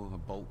saw, a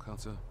bolt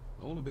cutter.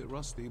 All a bit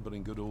rusty, but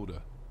in good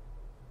order.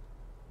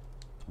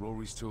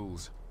 Rory's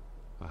tools.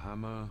 A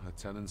hammer, a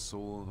tenon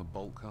saw, a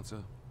bolt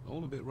cutter.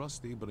 All a bit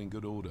rusty, but in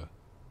good order.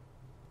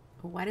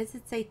 Why does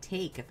it say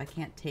take if I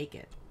can't take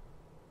it?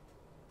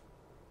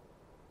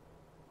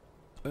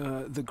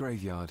 The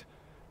graveyard.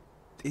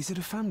 Is it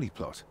a family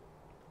plot?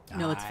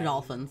 No, it's for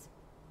dolphins.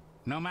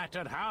 No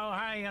matter how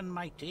high and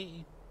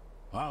mighty,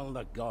 all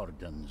the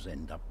Gordons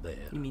end up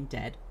there. You mean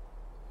dead?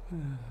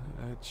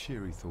 A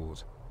cheery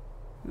thought.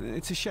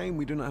 It's a shame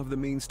we do not have the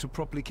means to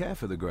properly care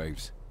for the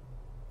graves.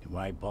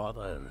 Why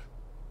bother?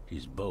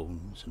 His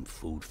bones and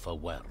food for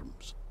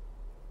worms.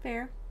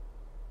 Fair.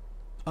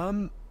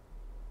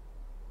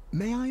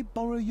 May I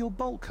borrow your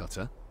bolt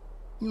cutter?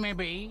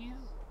 Maybe.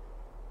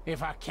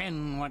 If I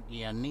ken what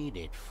you need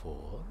it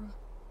for.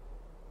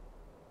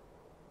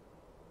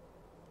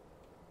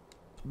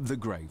 The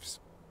graves.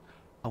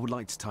 I would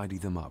like to tidy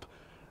them up.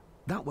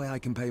 That way I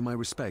can pay my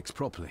respects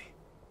properly.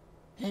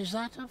 Is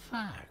that a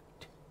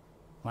fact?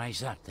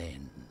 Why's that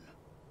then?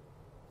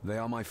 They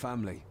are my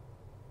family.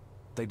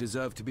 They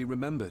deserve to be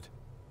remembered.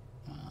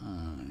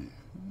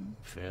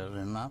 Fair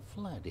enough,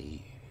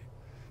 laddie.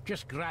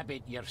 Just grab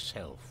it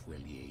yourself, will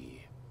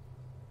ye?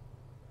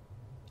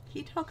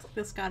 He talks like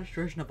the Scottish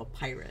version of a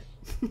pirate.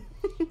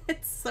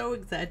 It's so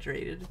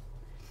exaggerated.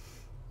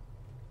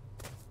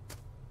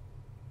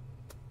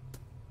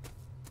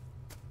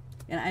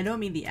 And I don't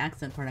mean the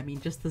accent part, I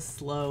mean just the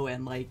slow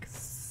and like,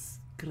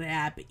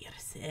 grab it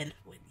yourself,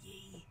 will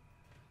ye?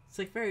 It's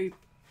like very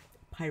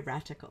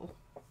piratical.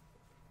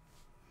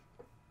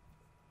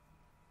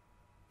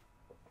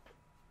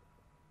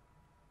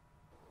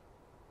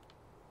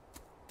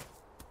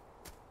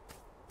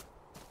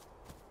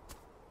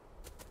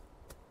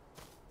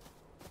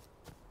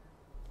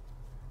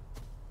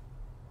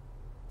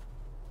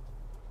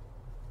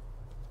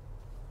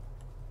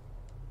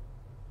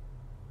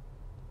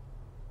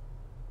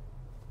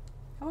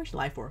 I wish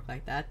life worked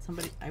like that.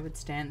 I would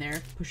stand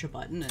there, push a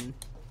button, and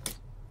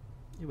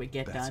it would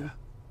get done.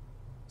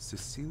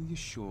 Cecilia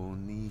Shaw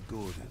Nee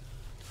Gordon.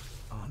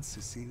 Aunt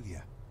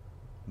Cecilia.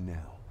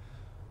 Now,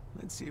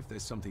 let's see if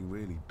there's something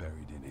really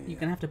buried in here. You're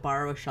gonna have to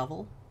borrow a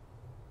shovel.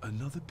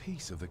 Another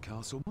piece of the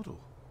castle model.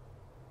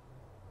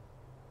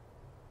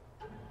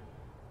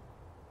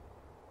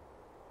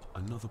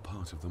 Another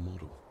part of the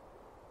model.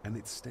 And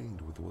it's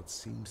stained with what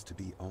seems to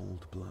be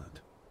old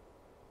blood.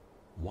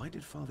 Why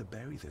did Father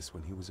bury this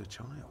when he was a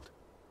child?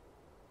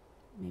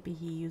 Maybe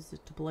he used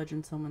it to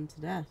bludgeon someone to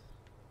death.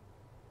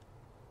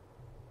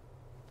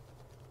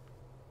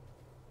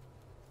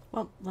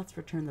 Well, let's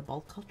return the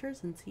bolt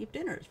cutters and see if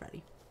dinner is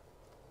ready.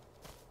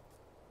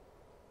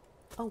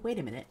 Oh, wait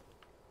a minute.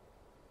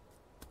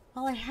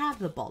 Well, I have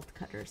the bolt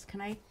cutters. Can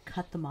I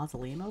cut the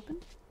mausoleum open?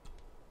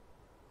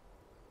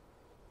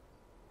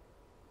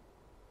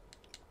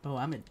 Oh,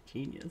 I'm a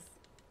genius.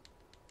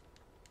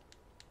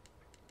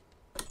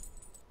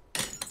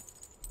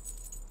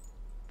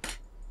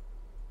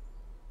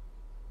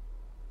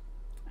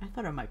 I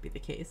thought it might be the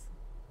case.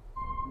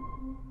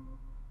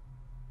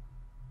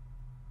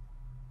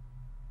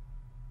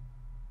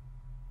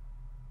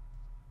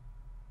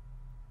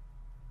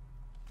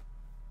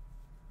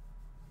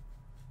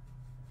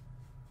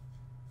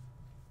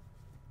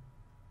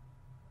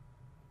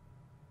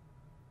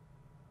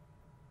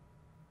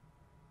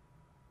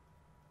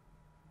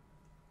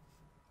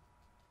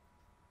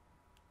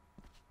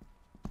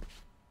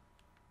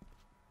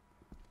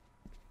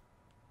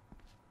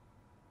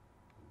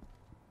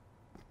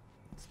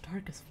 It's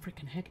dark as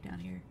freaking heck down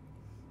here.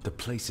 The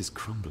place is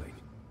crumbling.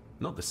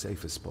 Not the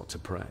safest spot to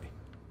pray.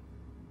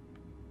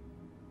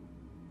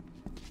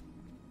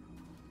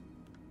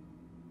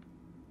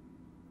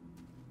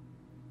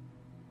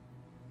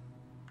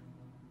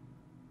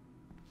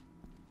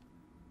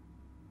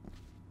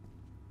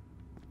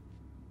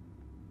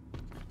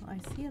 I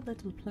see a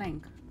little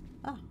plank.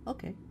 Ah,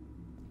 okay.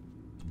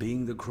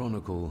 Being the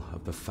chronicle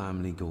of the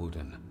family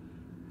Gordon,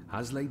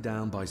 as laid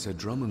down by Sir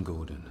Drummond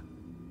Gordon,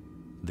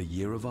 the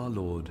year of our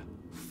Lord,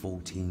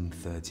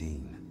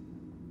 1413.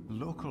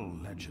 Local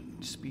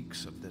legend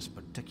speaks of this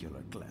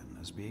particular glen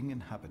as being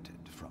inhabited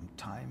from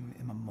time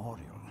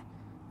immemorial.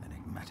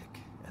 Enigmatic,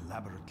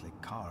 elaborately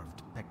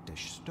carved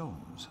Pictish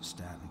stones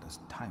stand as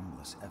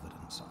timeless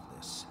evidence of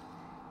this.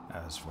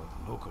 As for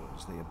the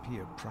locals, they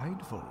appear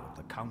prideful of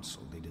the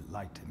counsel they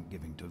delight in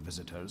giving to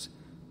visitors.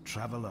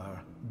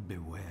 Traveler,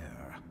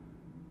 beware.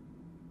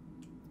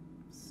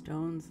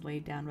 Stones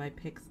laid down by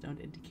Picts don't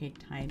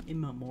indicate time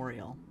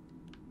immemorial.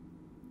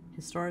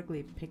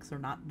 Historically, Picts are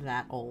not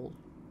that old.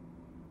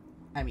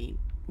 I mean,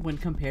 when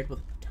compared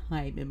with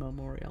time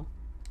immemorial.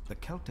 The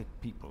Celtic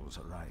peoples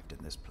arrived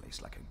in this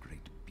place like a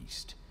great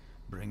beast,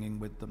 bringing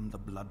with them the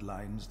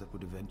bloodlines that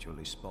would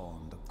eventually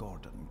spawn the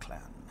Gordon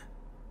clan.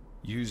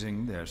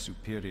 Using their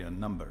superior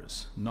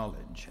numbers,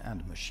 knowledge,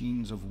 and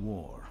machines of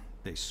war,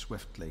 they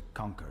swiftly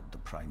conquered the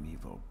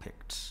primeval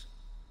Picts.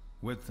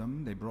 With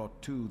them, they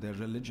brought too their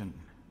religion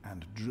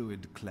and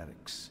druid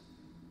clerics.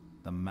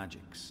 The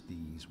magics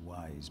these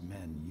wise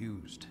men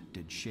used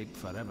did shape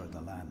forever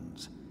the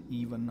lands,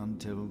 even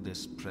until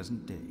this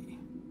present day.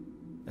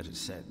 It is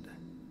said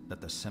that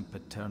the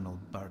sempiternal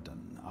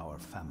burden our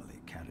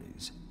family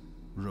carries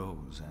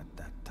rose at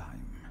that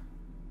time.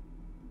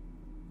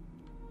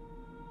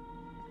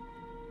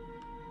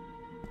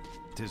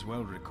 "'Tis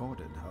well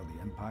recorded how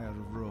the Empire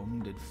of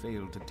Rome did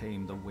fail to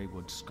tame the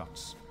wayward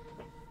Scots,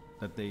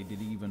 that they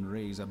did even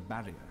raise a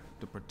barrier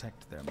to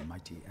protect their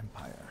mighty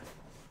empire.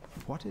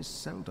 What is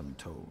seldom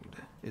told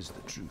is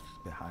the truth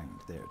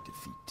behind their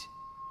defeat.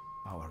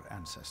 Our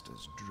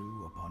ancestors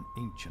drew upon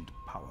ancient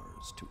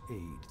powers to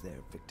aid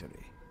their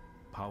victory,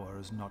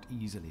 powers not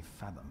easily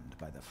fathomed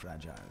by the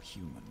fragile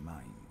human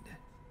mind.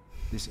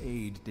 This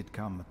aid did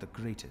come at the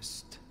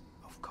greatest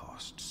of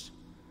costs,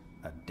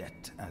 a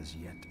debt as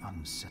yet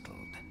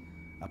unsettled,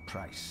 a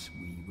price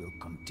we will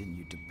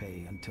continue to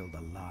pay until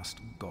the last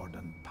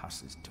Gordon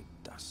passes to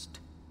dust."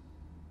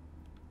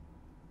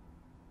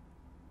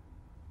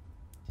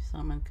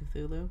 Summon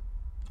Cthulhu.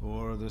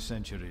 O'er the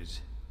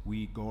centuries,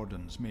 we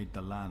Gordons made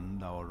the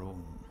land our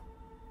own.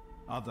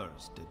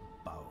 Others did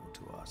bow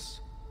to us,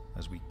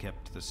 as we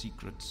kept the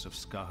secrets of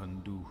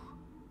Skahandu,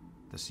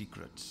 the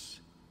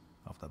secrets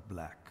of the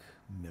Black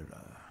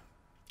Mirror.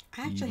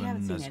 I actually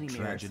haven't seen any mirrors.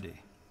 mirrors.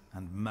 Tragedy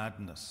and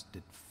madness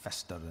did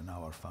fester in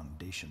our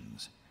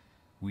foundations,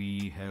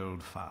 we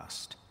held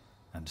fast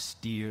and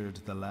steered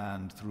the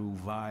land through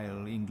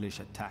vile English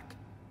attack,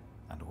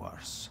 and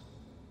worse.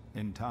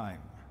 In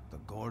time, the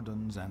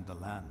Gordons and the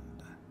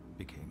land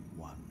became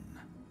one.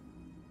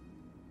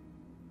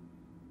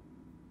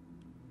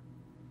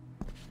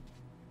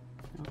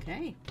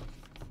 Okay.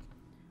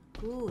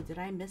 Ooh, did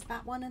I miss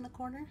that one in the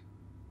corner?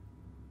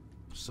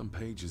 Some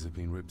pages have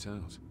been ripped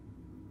out.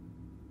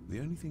 The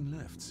only thing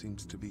left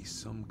seems to be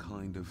some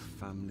kind of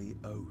family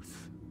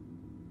oath.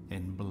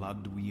 In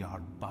blood we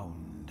are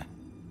bound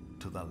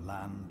to the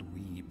land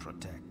we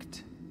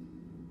protect,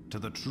 to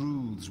the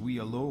truths we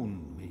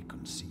alone may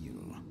conceal.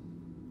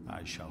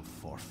 I shall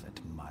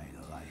forfeit my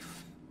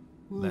life.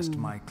 Lest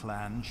my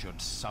clan should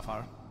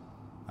suffer,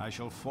 I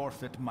shall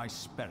forfeit my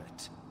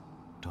spirit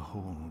to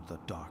hold the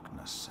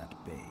darkness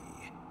at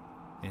bay.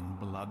 In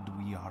blood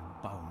we are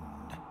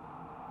bound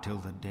till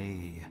the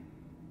day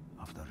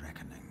of the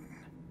reckoning.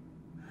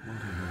 What on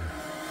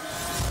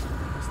earth?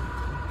 Where's the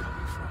call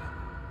coming from?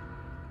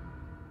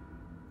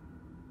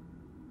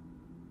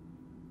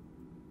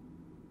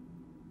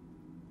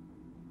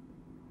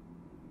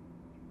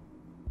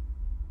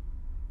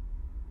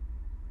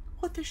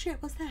 What the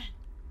shit was that?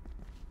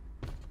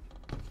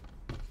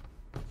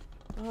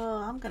 Oh,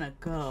 I'm gonna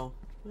go.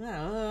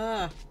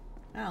 I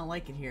don't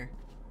like it here.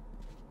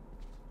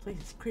 This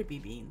place is creepy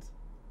beans.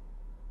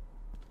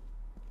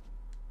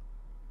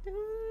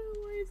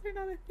 Why is there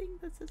not a thing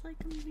that says I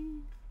can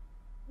leave?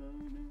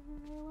 Oh no,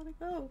 I wanna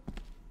go.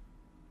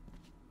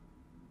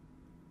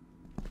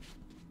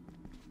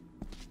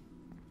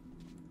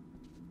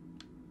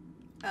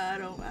 I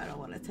don't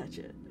want to touch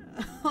it.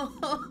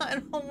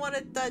 I don't want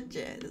to touch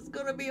it. It's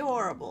gonna be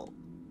horrible.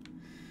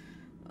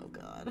 Oh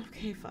god.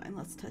 Okay, fine.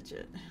 Let's touch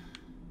it.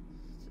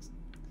 Just...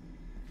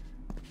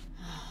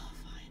 Oh,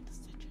 fine. Let's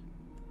touch it.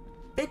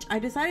 Bitch, I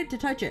decided to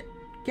touch it.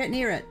 Get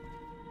near it.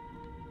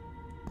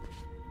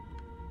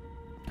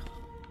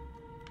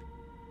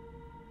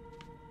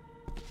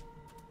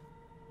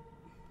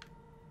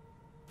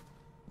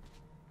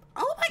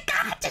 Oh my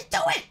god, just do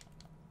it!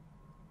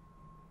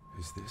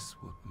 Is this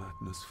what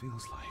madness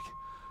feels like?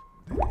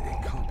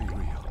 It can't be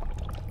real.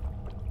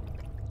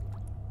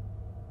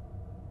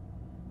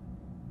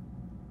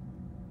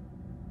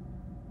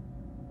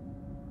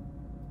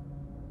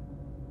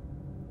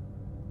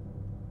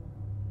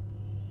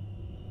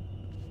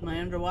 Am I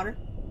underwater?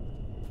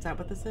 Is that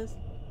what this is?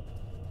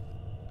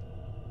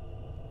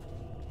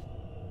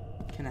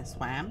 Can I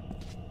swim?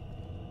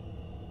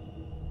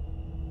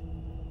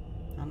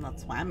 I'm not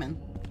swimming.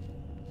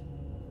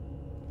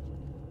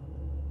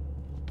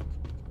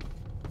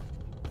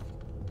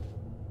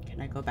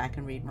 Can I go back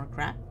and read more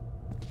crap?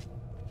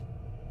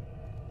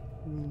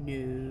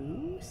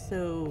 No.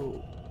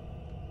 So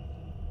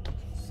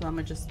I'm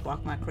gonna just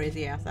walk my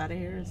crazy ass out of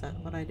here? Is that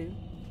what I do?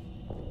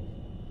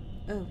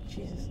 Oh,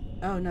 Jesus.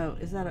 Oh, no.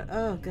 Is that a...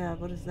 Oh, God.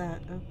 What is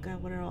that? Oh,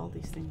 God. What are all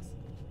these things?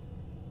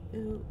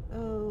 Ooh,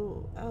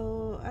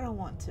 oh, I don't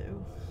want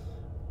to.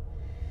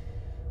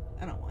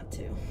 I don't want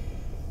to.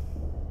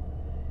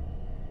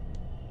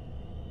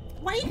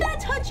 Why are you gonna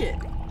touch it?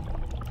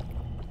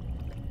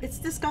 It's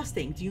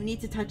disgusting. Do you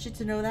need to touch it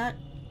to know that?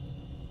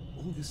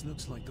 All this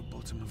looks like the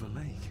bottom of a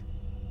lake.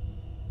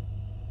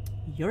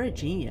 You're a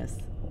genius.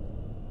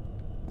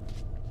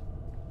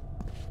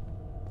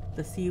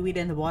 The seaweed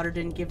in the water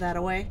didn't give that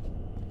away?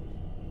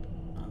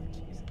 Oh,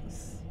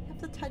 Jesus. You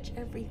have to touch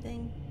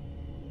everything.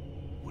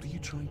 What are you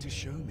trying to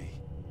show me?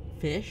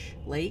 Fish?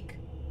 Lake?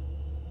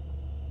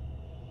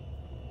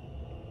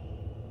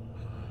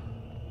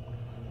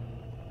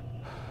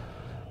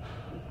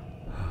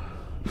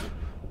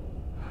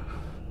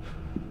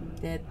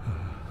 Dead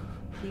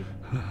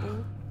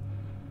people?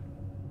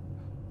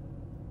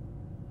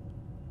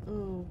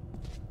 Oh.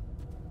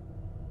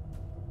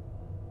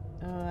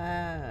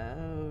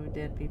 Oh,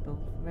 dead people.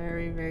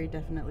 Very, very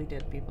definitely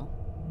dead people.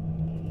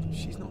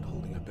 She's not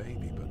holding a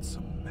baby, but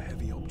some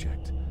heavy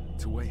object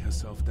to weigh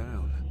herself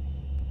down.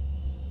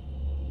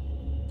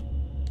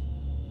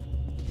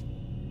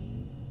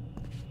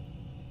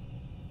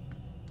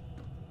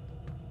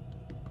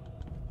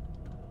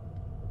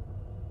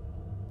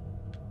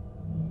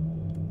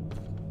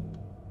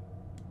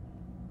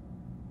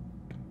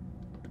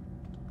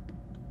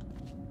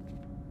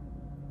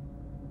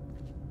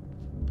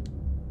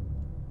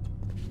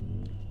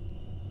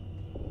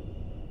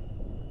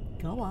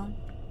 Go on.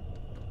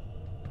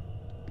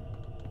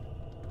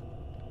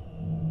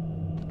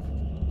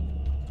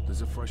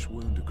 There's a fresh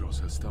wound across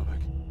her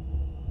stomach.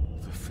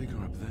 The figure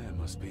up there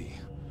must be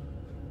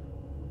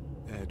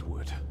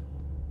Edward.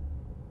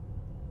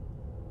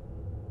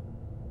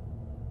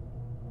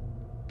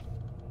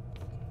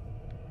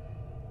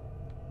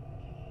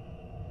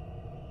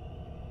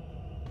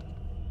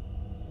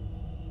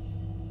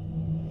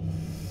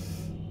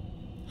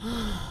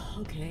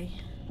 Okay.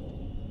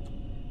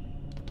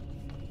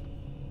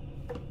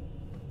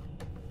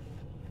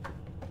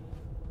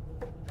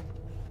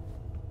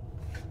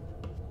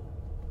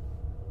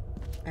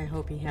 I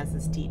hope he has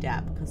his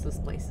Tdap, because this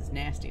place is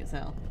nasty as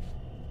hell.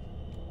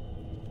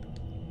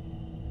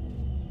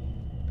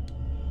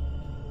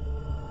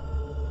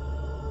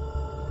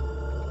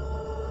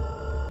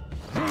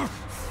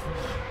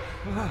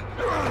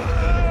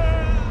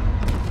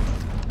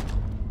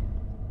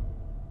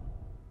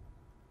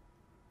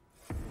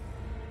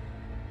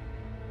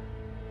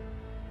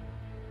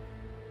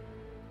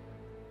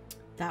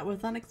 That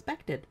was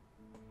unexpected.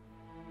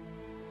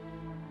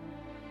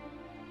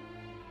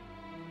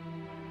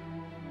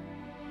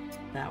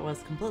 That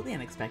was completely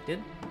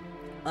unexpected.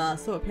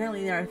 So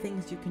apparently there are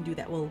things you can do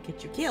that will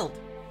get you killed.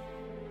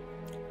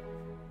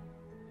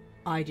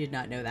 I did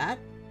not know that.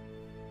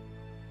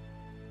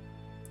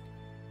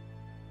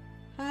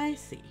 I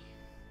see.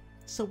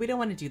 So we don't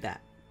want to do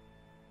that.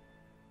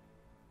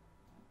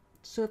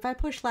 So if I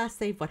push last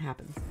save, what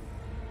happens?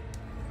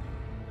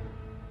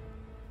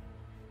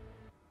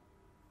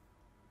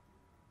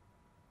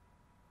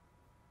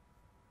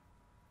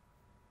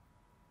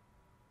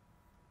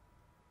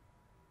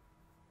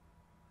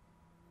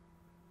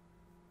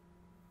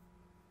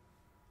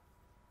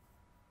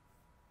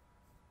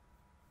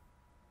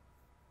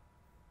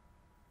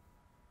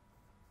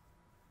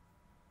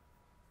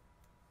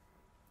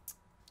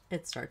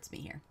 It starts me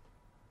here.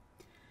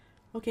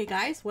 Okay,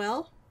 guys,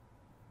 well,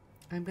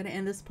 I'm going to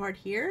end this part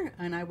here,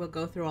 and I will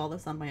go through all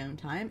this on my own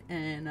time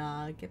and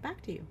get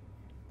back to you.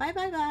 Bye,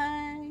 bye,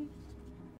 bye.